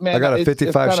 I could. Man, I got a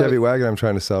 55 Chevy wagon I'm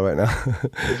trying to sell right now.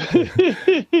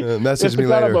 Message me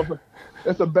later.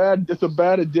 It's a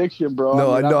bad addiction, bro.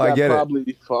 No, I get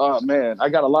it. Oh man, I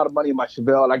got a lot of money in my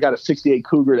Chevelle, and I got a 68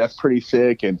 Cougar that's pretty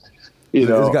sick, and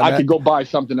I could go buy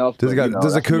something else.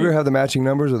 Does the Cougar have the matching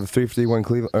numbers of the 351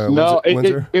 Cleveland? No,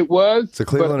 Windsor? It was. It's a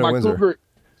Cleveland or Windsor. Cougar,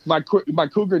 my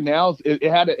Cougar now it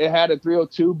had a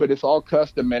 302, but it's all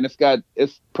custom, man.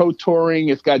 It's Pro Touring.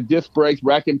 It's got disc brakes,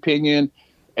 rack and pinion,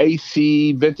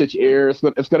 AC, vintage air. It's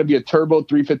going to be a turbo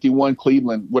 351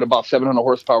 Cleveland with about 700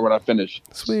 horsepower when I finish.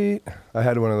 Sweet. I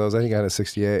had one of those. I think I had a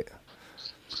 68.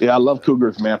 Yeah, I love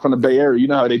Cougars, man. From the Bay Area, you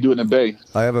know how they do it in the Bay.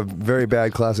 I have a very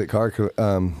bad classic car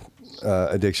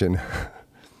addiction.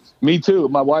 Me too.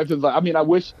 My wife is like, I mean, I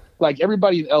wish like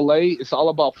everybody in LA, it's all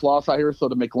about floss out here. So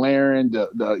the McLaren,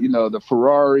 the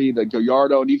Ferrari, the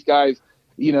Gallardo, and these guys,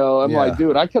 I'm like,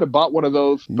 dude, I could have bought one of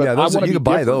those. But you could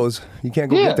buy those. You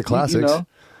can't go get the classics.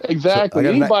 Exactly. So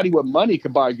anybody with money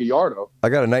could buy a Gallardo. I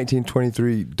got a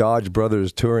 1923 Dodge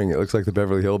Brothers Touring. It looks like the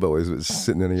Beverly Hillbillies was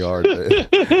sitting in a yard.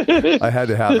 I had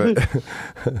to have it.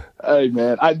 Hey,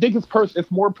 man. I think it's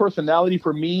more personality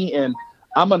for me, and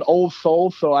I'm an old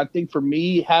soul, so I think for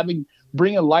me,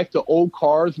 bringing life to old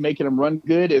cars, making them run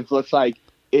good, is just like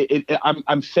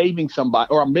I'm saving somebody,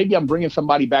 or maybe I'm bringing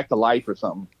somebody back to life or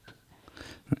something.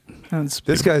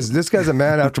 This guy's a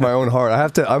man after my own heart.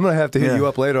 I'm gonna have to hit you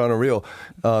up later on a reel,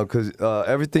 because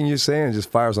everything you're saying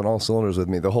just fires on all cylinders with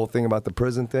me. The whole thing about the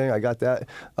prison thing, I got that.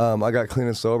 I got clean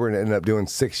and sober and ended up doing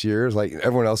 6 years. Like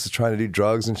everyone else is trying to do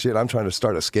drugs and shit. I'm trying to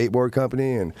start a skateboard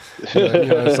company, and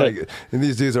it's like, and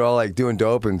these dudes are all like doing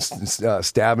dope and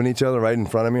stabbing each other right in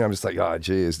front of me. I'm just like, oh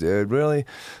jeez, dude, really?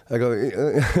 I go.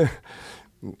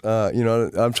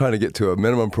 I'm trying to get to a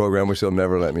minimum program, which they'll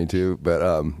never let me to. But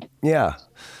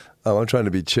I'm trying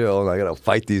to be chill, and I got to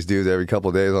fight these dudes every couple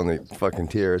of days on the fucking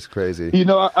tier. It's crazy.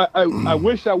 I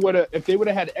wish I would have. If they would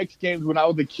have had X Games when I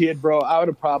was a kid, bro, I would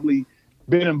have probably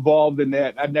been involved in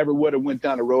that. I never would have went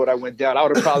down the road I went down. I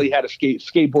would have probably had a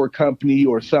skateboard company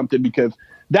or something, because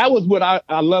that was what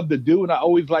I love to do, and I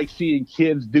always like seeing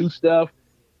kids do stuff.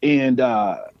 And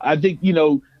I think,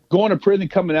 going to prison,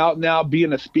 coming out now,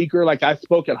 being a speaker, like I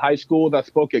spoke at high schools, I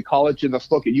spoke at colleges, I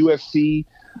spoke at USC,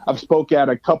 I've spoke at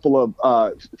a couple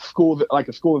of schools, like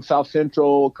a school in South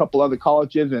Central, a couple other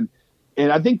colleges, and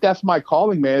I think that's my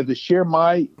calling, man, is to share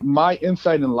my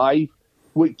insight in life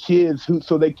with kids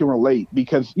so they can relate,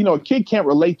 because a kid can't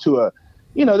relate to a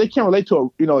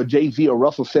Jay-Z or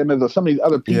Russell Simmons or some of these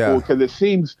other people, because it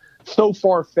seems so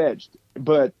far-fetched.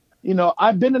 But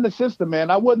I've been in the system,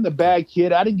 man. I wasn't a bad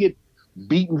kid. I didn't get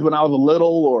beatings when I was a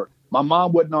little, or my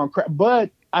mom wasn't on crack, but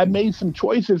I made some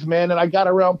choices, man, and I got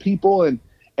around people,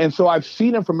 and so I've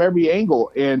seen it from every angle.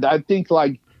 And I think,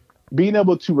 like, being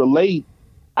able to relate,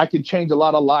 I can change a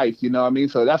lot of life,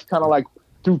 So that's kind of like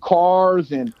through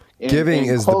cars and giving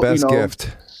is the best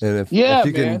gift. And if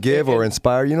you can give or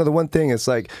inspire, the one thing, it's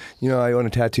like, I own a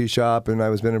tattoo shop and I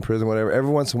was been in prison, whatever. Every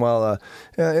once in a while,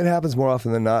 it happens more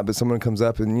often than not, but someone comes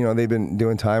up and, they've been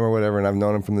doing time or whatever, and I've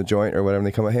known them from the joint or whatever, and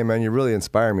they come up, hey, man, you really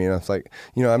inspire me. And it's like,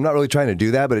 I'm not really trying to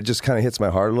do that, but it just kind of hits my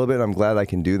heart a little bit. I'm glad I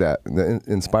can do that.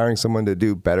 Inspiring someone to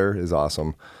do better is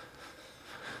awesome.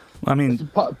 I mean,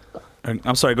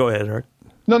 I'm sorry, go ahead, Herc.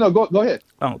 No, go ahead.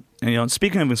 Oh, and,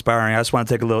 speaking of inspiring, I just want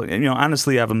to take a little,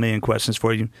 honestly, I have a million questions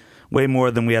for you. Way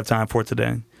more than we have time for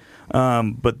today.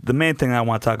 But the main thing I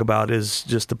want to talk about is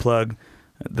just to plug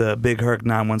the Big Herc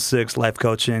 916 life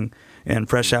coaching and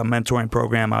Fresh Out mentoring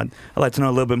program. I'd like to know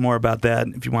a little bit more about that,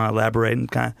 if you want to elaborate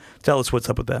and kind of tell us what's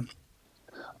up with that.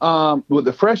 Well,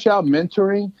 the Fresh Out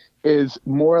mentoring is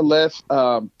more or less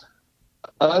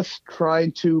us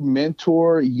trying to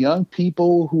mentor young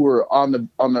people who are on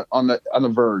the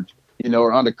verge,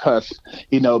 or on the cusp.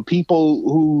 People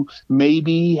who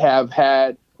maybe have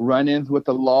had run-ins with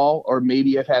the law, or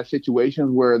maybe have had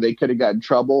situations where they could have gotten in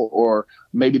trouble, or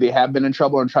maybe they have been in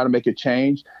trouble and trying to make a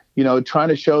change, trying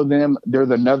to show them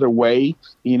there's another way,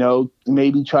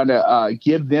 maybe trying to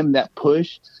give them that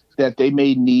push that they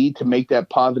may need to make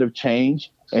that positive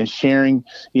change, and sharing,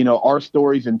 our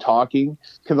stories and talking.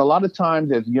 Because a lot of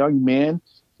times as young men,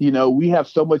 we have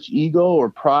so much ego or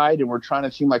pride, and we're trying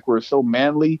to seem like we're so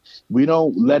manly. We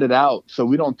don't let it out. So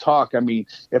we don't talk. I mean,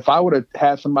 if I would have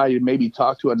had somebody maybe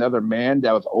talk to another man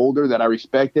that was older that I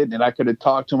respected, and I could have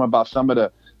talked to him about some of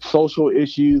the social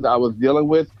issues I was dealing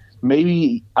with,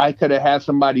 maybe I could have had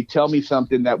somebody tell me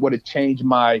something that would have changed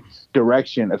my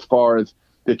direction as far as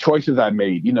the choices I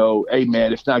made. Hey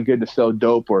man, it's not good to sell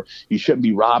dope, or you shouldn't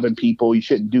be robbing people. You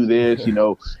shouldn't do this.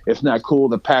 It's not cool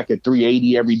to pack a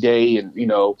 380 every day, and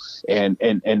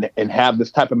have this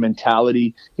type of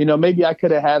mentality. Maybe I could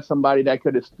have had somebody that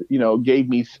could have, gave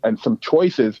me some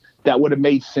choices that would have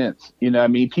made sense.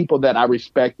 People that I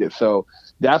respected. So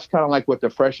that's kind of like what the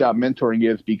Fresh Out mentoring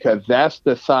is, because that's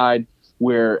the side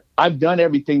where I've done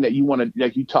everything that you want to,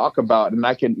 like you talk about, and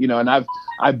I can, and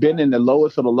I've been in the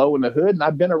lowest of the low in the hood, and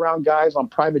I've been around guys on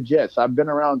private jets. I've been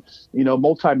around,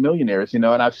 multimillionaires, and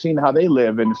I've seen how they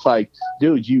live, and it's like,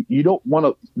 dude, you don't want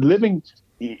to living,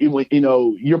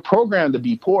 you're programmed to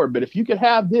be poor, but if you could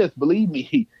have this, believe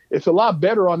me, it's a lot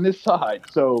better on this side.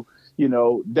 So,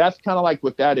 that's kind of like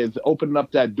what that is, opening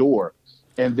up that door.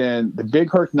 And then the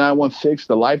Big Herc 916,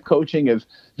 the life coaching is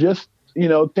just,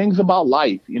 things about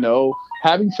life,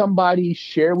 having somebody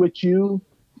share with you,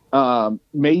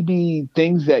 maybe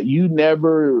things that you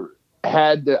never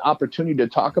had the opportunity to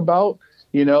talk about,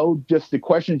 just the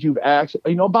questions you've asked,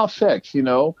 about sex.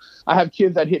 I have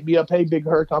kids that hit me up, hey, Big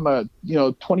Herc, I'm a,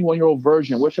 21-year-old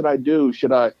virgin. What should I do?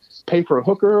 Should I pay for a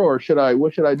hooker, or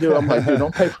what should I do? I'm like, dude,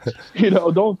 don't pay for,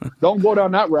 don't go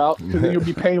down that route, because then you'll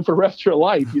be paying for the rest of your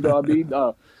life.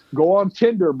 Go on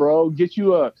Tinder, bro. Get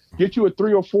you a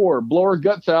 3 or 4, blow her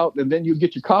guts out, and then you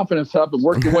get your confidence up and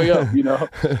work your way up.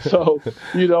 So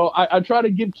I try to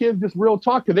give kids this real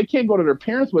talk, because they can't go to their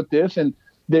parents with this, and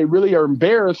they really are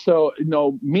embarrassed. So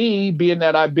me being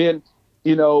that I've been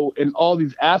in all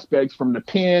these aspects, from the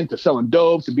pen to selling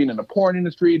dope to being in the porn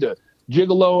industry to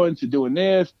gigoloing to doing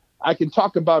this, I can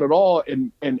talk about it all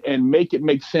and make it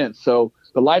make sense. So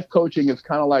the life coaching is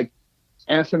kind of like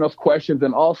answering those questions,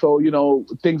 and also,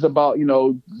 things about,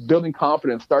 building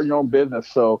confidence, starting your own business.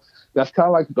 So that's kind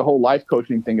of like the whole life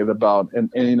coaching thing is about.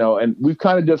 And we've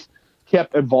kind of just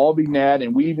kept evolving that.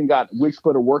 And we even got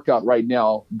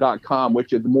wigsplitterworkout.com,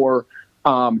 which is more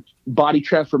body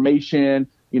transformation.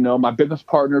 My business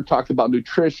partner talks about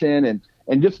nutrition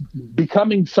and just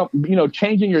becoming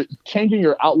changing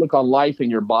your outlook on life and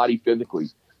your body physically.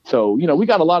 So, we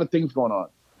got a lot of things going on.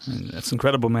 That's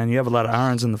incredible, man. You have a lot of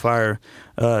irons in the fire.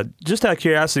 Just out of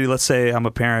curiosity, let's say I'm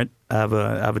a parent. I have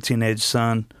a teenage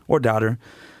son or daughter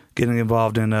getting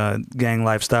involved in a gang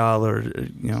lifestyle or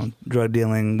drug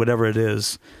dealing, whatever it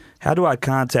is. How do I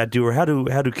contact you, or how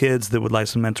do kids that would like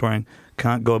some mentoring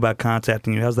go about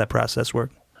contacting you? How's that process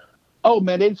work? Oh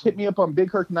man, they just hit me up on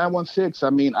Big Herc 916. I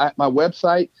mean, my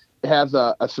website has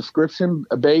a subscription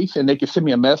base, and they can send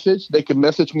me a message. They can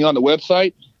message me on the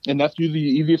website, and that's usually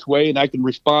the easiest way. And I can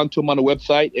respond to them on the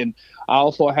website. And I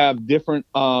also have different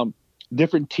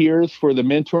tiers for the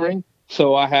mentoring.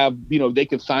 So I have, they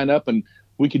can sign up, and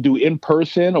we could do in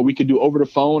person, or we could do over the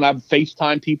phone. I've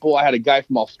FaceTime people. I had a guy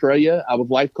from Australia. I was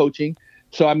life coaching.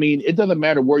 So, I mean, it doesn't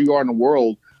matter where you are in the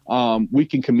world. We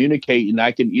can communicate, and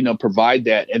I can, provide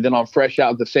that. And then on Fresh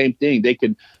Out, the same thing. They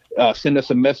can send us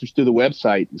a message through the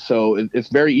website. So it's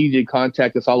very easy to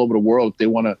contact us all over the world if they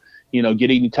want to,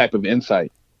 get any type of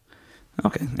insight.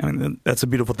 Okay. I mean, that's a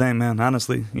beautiful thing, man.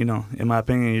 Honestly, in my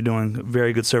opinion, you're doing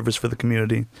very good service for the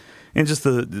community and just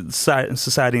the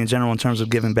society in general in terms of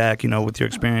giving back, with your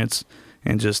experience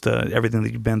and just everything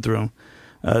that you've been through.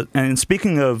 And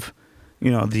speaking of,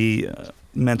 the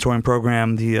mentoring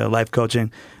program, the life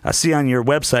coaching, I see on your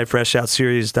website,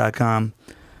 freshoutseries.com,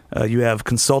 you have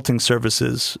consulting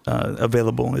services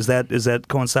available. Is that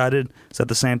coincided? Is that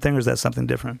the same thing, or is that something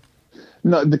different?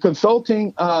 No, the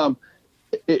consulting,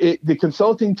 the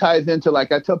consulting ties into,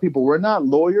 like I tell people, we're not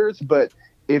lawyers, but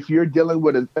if you're dealing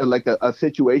with a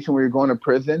situation where you're going to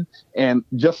prison, and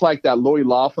just like that Lori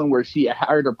Laughlin where she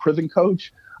hired a prison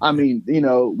coach, I mean,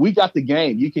 we got the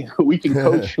game. We can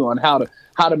coach you on how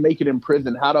to make it in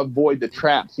prison, how to avoid the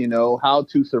traps, how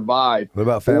to survive. What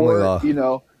about family law?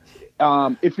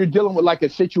 If you're dealing with like a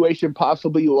situation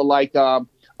possibly or like a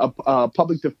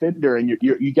public defender, and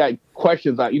you got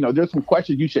questions, there's some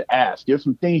questions you should ask. There's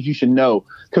some things you should know,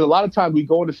 because a lot of times we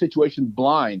go into situations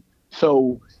blind.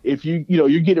 So if you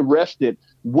get arrested,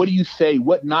 what do you say?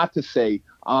 What not to say?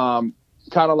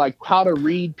 Kind of like how to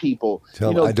read people.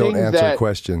 I don't answer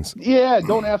questions. Yeah,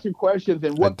 don't answer questions.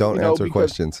 And what I don't answer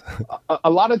questions. A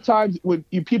lot of times when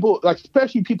people, like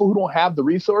especially people who don't have the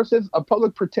resources, a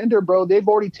public pretender, bro, they've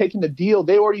already taken the deal.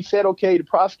 They already said, okay, the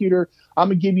prosecutor, I'm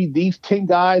gonna give you these 10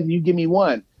 guys, and you give me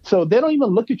one. So they don't even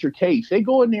look at your case. They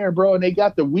go in there, bro, and they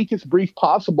got the weakest brief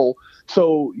possible.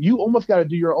 So you almost got to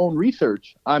do your own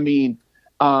research. I mean,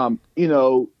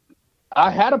 I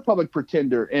had a public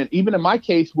pretender, and even in my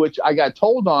case, which I got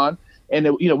told on, and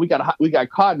we got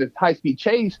caught in this high-speed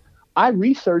chase. I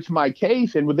researched my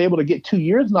case and was able to get 2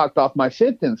 years knocked off my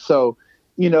sentence. So,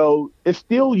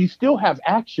 you still have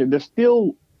action. There's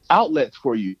still outlets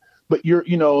for you. But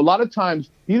a lot of times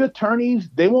these attorneys,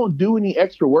 they won't do any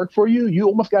extra work for you. You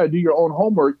almost got to do your own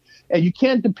homework, and you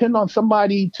can't depend on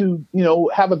somebody to,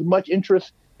 have as much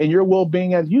interest in your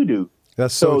well-being as you do.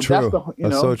 That's so true.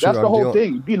 That's the whole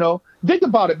thing. Think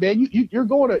about it, man. You're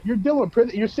dealing with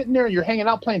prison. You're sitting there and you're hanging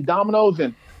out playing dominoes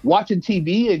and watching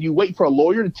TV, and you wait for a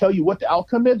lawyer to tell you what the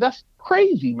outcome is. That's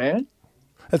crazy, man.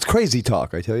 That's crazy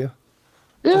talk, I tell you.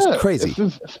 Yeah, it's crazy.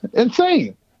 It's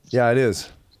insane. Yeah, it is.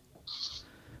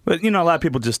 But, a lot of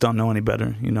people just don't know any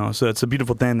better, So it's a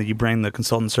beautiful thing that you bring the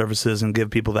consultant services and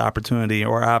give people the opportunity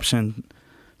or option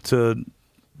to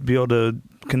be able to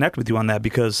connect with you on that,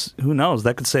 because who knows,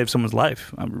 that could save someone's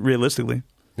life, realistically.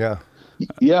 Yeah.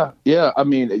 Yeah. I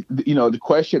mean, the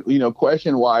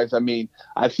question wise, I mean,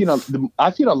 I've seen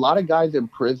a lot of guys in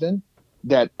prison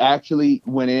that actually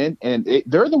went in, and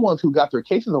they're the ones who got their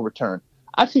cases overturned.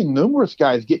 I've seen numerous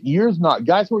guys get years knocked.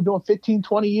 Guys who are doing 15,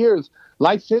 20 years,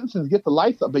 life sentences, get the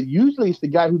life up. But usually it's the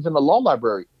guy who's in the law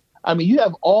library. I mean, you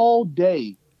have all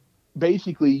day.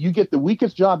 Basically, you get the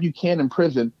weakest job you can in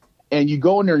prison, and you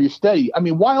go in there and you study. I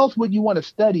mean, why else would you want to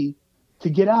study to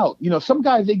get out? Some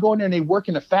guys, they go in there and they work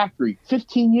in a factory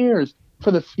 15 years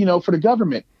for the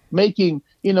government, making,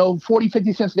 40,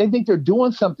 50 cents. They think they're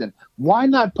doing something. Why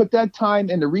not put that time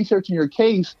into researching your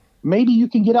case? Maybe you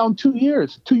can get out in 2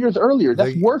 years earlier.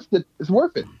 That's worth it. It's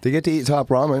worth it. They get to eat top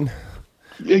ramen.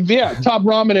 Yeah, top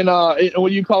ramen and what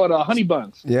do you call it? Honey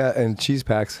buns. Yeah, and cheese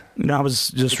packs. I was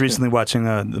just recently watching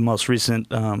the most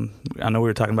recent. I know we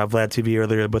were talking about Vlad TV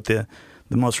earlier, but the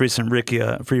the most recent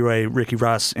Freeway Ricky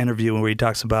Ross interview where he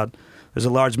talks about there's a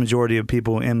large majority of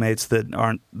inmates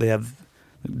that they have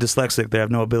dyslexic, they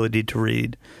have no ability to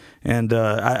read. And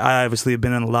I obviously have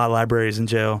been in a lot of libraries in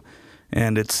jail,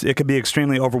 and it could be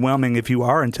extremely overwhelming if you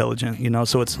are intelligent,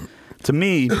 So it's, to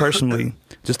me personally,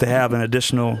 just to have an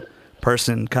additional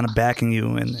person kind of backing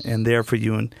you and there for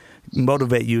you and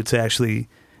motivate you to actually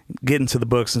get into the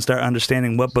books and start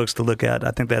understanding what books to look at.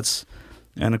 I think that's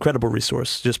an incredible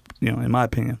resource, just, in my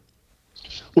opinion.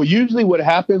 Well, usually what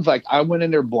happens, like I went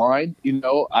in there blind,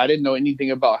 I didn't know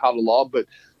anything about how the law, but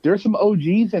there's some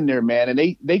OGs in there, man. And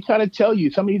they kind of tell you,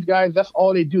 some of these guys, that's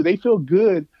all they do. They feel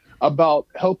good about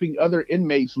helping other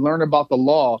inmates learn about the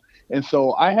law. And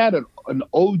so I had an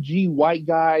OG white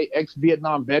guy,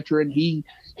 ex-Vietnam veteran. He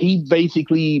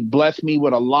basically blessed me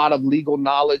with a lot of legal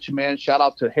knowledge, man. Shout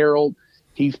out to Harold.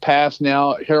 He's passed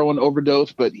now, heroin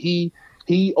overdose, but he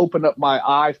opened up my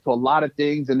eyes to a lot of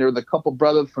things. And there's a couple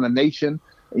brothers from the nation,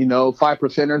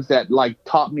 5%ers that like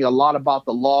taught me a lot about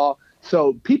the law.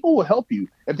 So people will help you.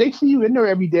 If they see you in there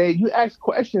every day, you ask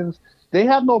questions, they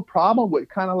have no problem with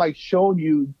kind of like showing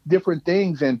you different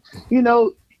things. And,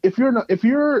 if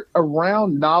you're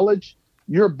around knowledge,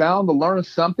 you're bound to learn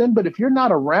something. But if you're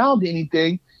not around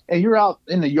anything and you're out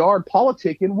in the yard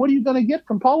politicking, what are you going to get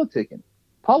from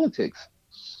politics?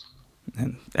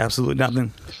 And absolutely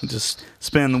nothing. Just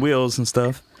spinning the wheels and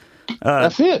stuff.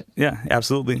 That's it. Yeah,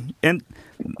 absolutely. And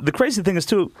the crazy thing is,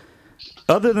 too,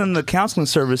 other than the counseling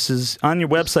services, on your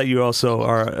website, you also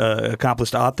are an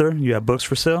accomplished author. You have books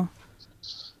for sale?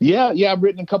 Yeah. I've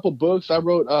written a couple books. I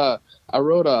wrote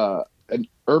an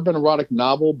urban erotic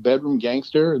novel, Bedroom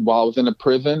Gangster, while I was in a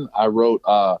prison. I wrote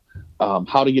How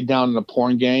to Get Down in a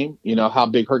Porn Game. How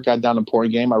Big Herc got down in a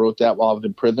porn game. I wrote that while I was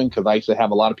in prison because I used to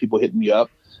have a lot of people hitting me up.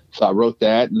 So I wrote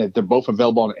that, and they're both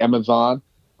available on Amazon.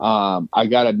 I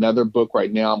got another book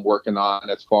right now I'm working on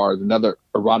as far as another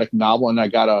erotic novel, and I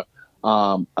got a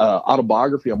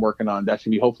autobiography I'm working on that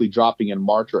should be hopefully dropping in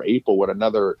March or April with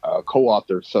another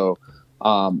co-author. So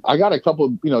I got a couple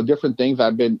different things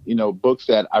I've been, books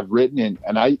that I've written,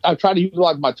 and I try to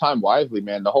utilize my time wisely,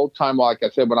 man. The whole time, like I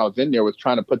said, when I was in there, was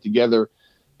trying to put together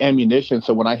ammunition.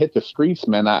 So when I hit the streets,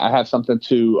 man, I had something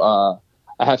to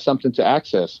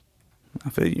access. I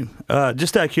feel you.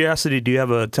 Just out of curiosity, do you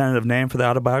have a tentative name for the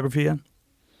autobiography yet?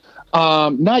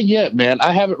 Not yet, man.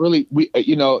 I haven't really. We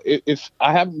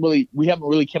haven't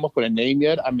really came up with a name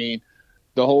yet. I mean,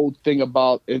 the whole thing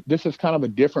about it, this is kind of a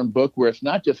different book where it's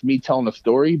not just me telling a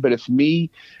story, but it's me,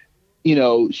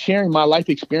 sharing my life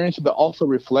experience, but also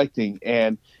reflecting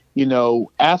and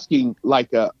asking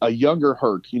like a younger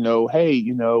Herc, hey,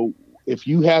 if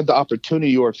you had the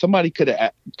opportunity, or if somebody could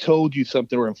have told you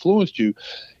something or influenced you,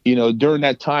 during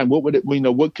that time, what would it,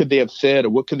 what could they have said or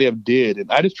what could they have did?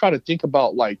 And I just try to think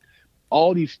about like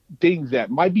all these things that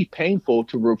might be painful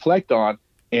to reflect on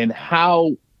and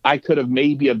how I could have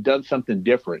maybe have done something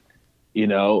different,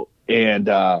 and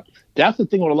that's the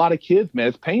thing with a lot of kids, man.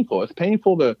 It's painful. It's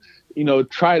painful to,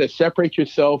 try to separate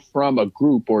yourself from a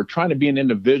group or trying to be an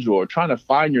individual or trying to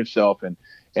find yourself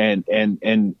and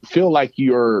feel like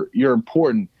you're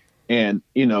important. And,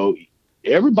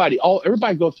 everybody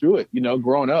goes through it,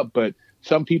 growing up, but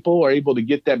some people are able to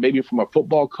get that maybe from a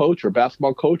football coach or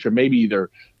basketball coach, or maybe their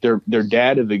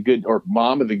dad is a good, or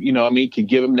mom is a, can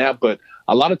give them that. But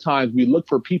a lot of times we look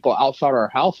for people outside our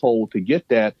household to get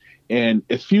that. And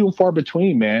it's few and far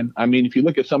between, man. I mean, if you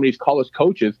look at some of these college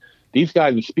coaches, these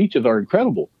guys' speeches are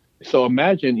incredible. So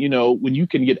imagine, when you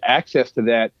can get access to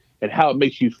that and how it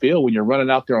makes you feel when you're running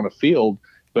out there on a field.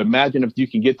 But imagine if you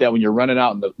can get that when you're running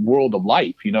out in the world of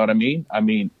life. You know what I mean? I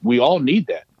mean, we all need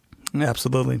that.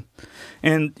 Absolutely.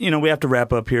 And, we have to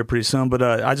wrap up here pretty soon, but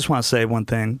I just want to say one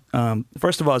thing.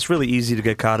 First of all, it's really easy to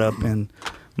get caught up in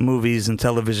movies and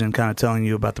television kind of telling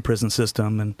you about the prison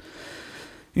system and,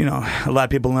 a lot of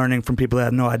people learning from people that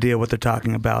have no idea what they're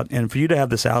talking about. And for you to have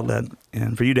this outlet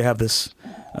and for you to have this,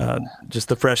 just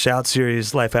the Fresh Out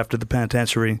series, Life After the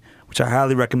Penitentiary, which I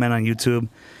highly recommend on YouTube.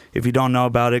 If you don't know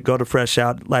about it, go to Fresh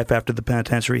Out, Life After the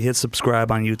Penitentiary, hit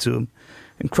subscribe on YouTube.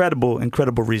 Incredible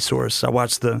resource. I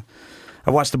watched a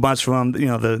bunch from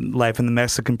them. The life in the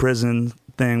Mexican prison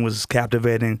thing was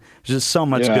captivating. There's just so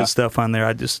much good stuff on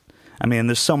there. There's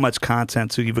so much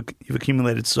content too. You've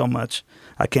accumulated so much.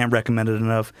 I can't recommend it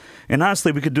enough. And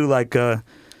honestly, we could do like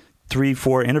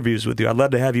 3-4 interviews with you. I'd love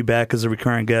to have you back as a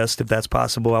recurring guest if that's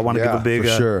possible. I want to give a big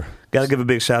got to give a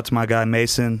big shout out to my guy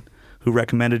Mason, who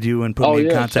recommended you and put me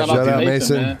in contact with you. Shout out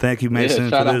Mason. Thank you,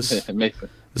 Mason, for this.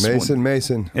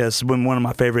 Mason. Yeah, it's been one of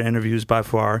my favorite interviews by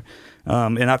far.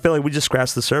 And I feel like we just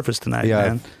scratched the surface tonight,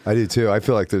 man. I do too. I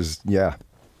feel like there's,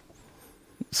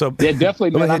 So yeah,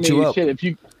 definitely, man. Hit you up.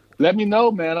 Shit, let me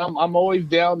know, man. I'm always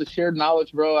down to share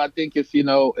knowledge, bro. I think it's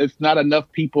not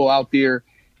enough people out there,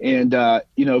 and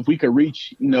if we could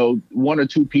reach one or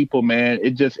two people, man,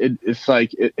 it's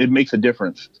like it makes a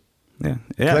difference. Yeah.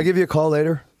 Can I give you a call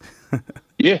later?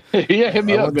 Yeah, hit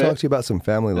me I up, want to man. talk to you about some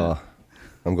family law.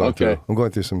 I'm going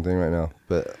through something right now,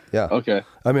 but yeah. Okay.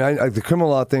 I mean, I the criminal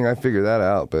law thing, I figured that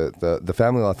out, but the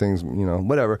family law things,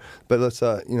 whatever. But let's,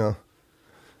 go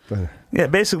ahead. Yeah,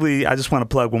 basically, I just want to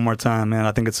plug one more time, man.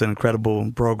 I think it's an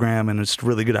incredible program, and it's a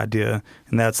really good idea.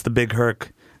 And that's the Big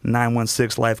Herc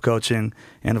 916 Life Coaching,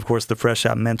 and of course the Fresh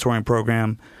Out Mentoring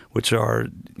Program, which are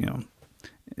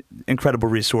incredible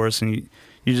resource. And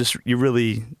you're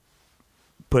really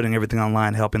putting everything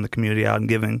online, helping the community out, and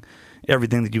giving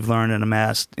everything that you've learned and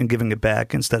amassed and giving it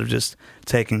back instead of just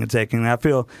taking and taking. And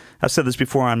I've said this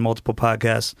before on multiple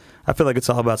podcasts, I feel like it's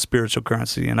all about spiritual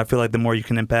currency. And I feel like the more you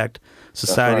can impact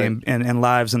society and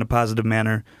lives in a positive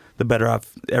manner, the better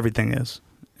off everything is.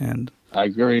 And I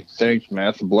agree. Thanks, man.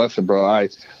 That's a blessing, bro.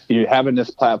 You having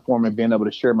this platform and being able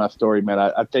to share my story, man.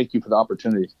 I thank you for the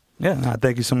opportunity. Yeah,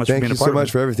 thank you so much for being a part of it. Thank you so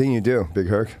much for everything you do, Big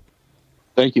Herc.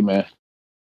 Thank you, man.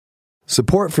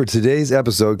 Support for today's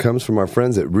episode comes from our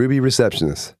friends at Ruby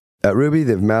Receptionists. At Ruby,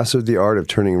 they've mastered the art of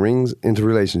turning rings into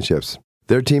relationships.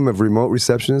 Their team of remote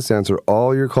receptionists answer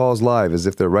all your calls live as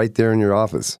if they're right there in your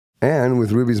office. And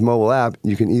with Ruby's mobile app,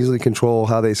 you can easily control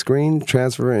how they screen,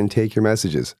 transfer, and take your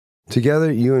messages.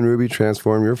 Together, you and Ruby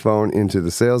transform your phone into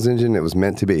the sales engine it was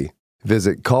meant to be.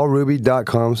 Visit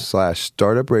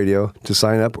callruby.com/startupradio to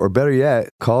sign up, or better yet,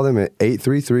 call them at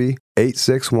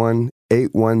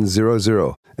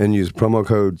 833-861-8100 and use promo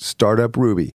code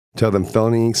StartupRuby. Tell them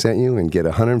Felony Inc. sent you and get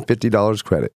 $150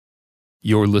 credit.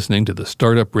 You're listening to the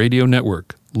Startup Radio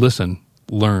Network. Listen,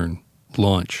 learn,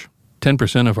 launch.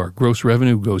 10% of our gross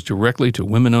revenue goes directly to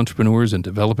women entrepreneurs in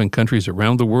developing countries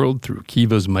around the world through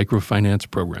Kiva's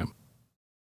microfinance program.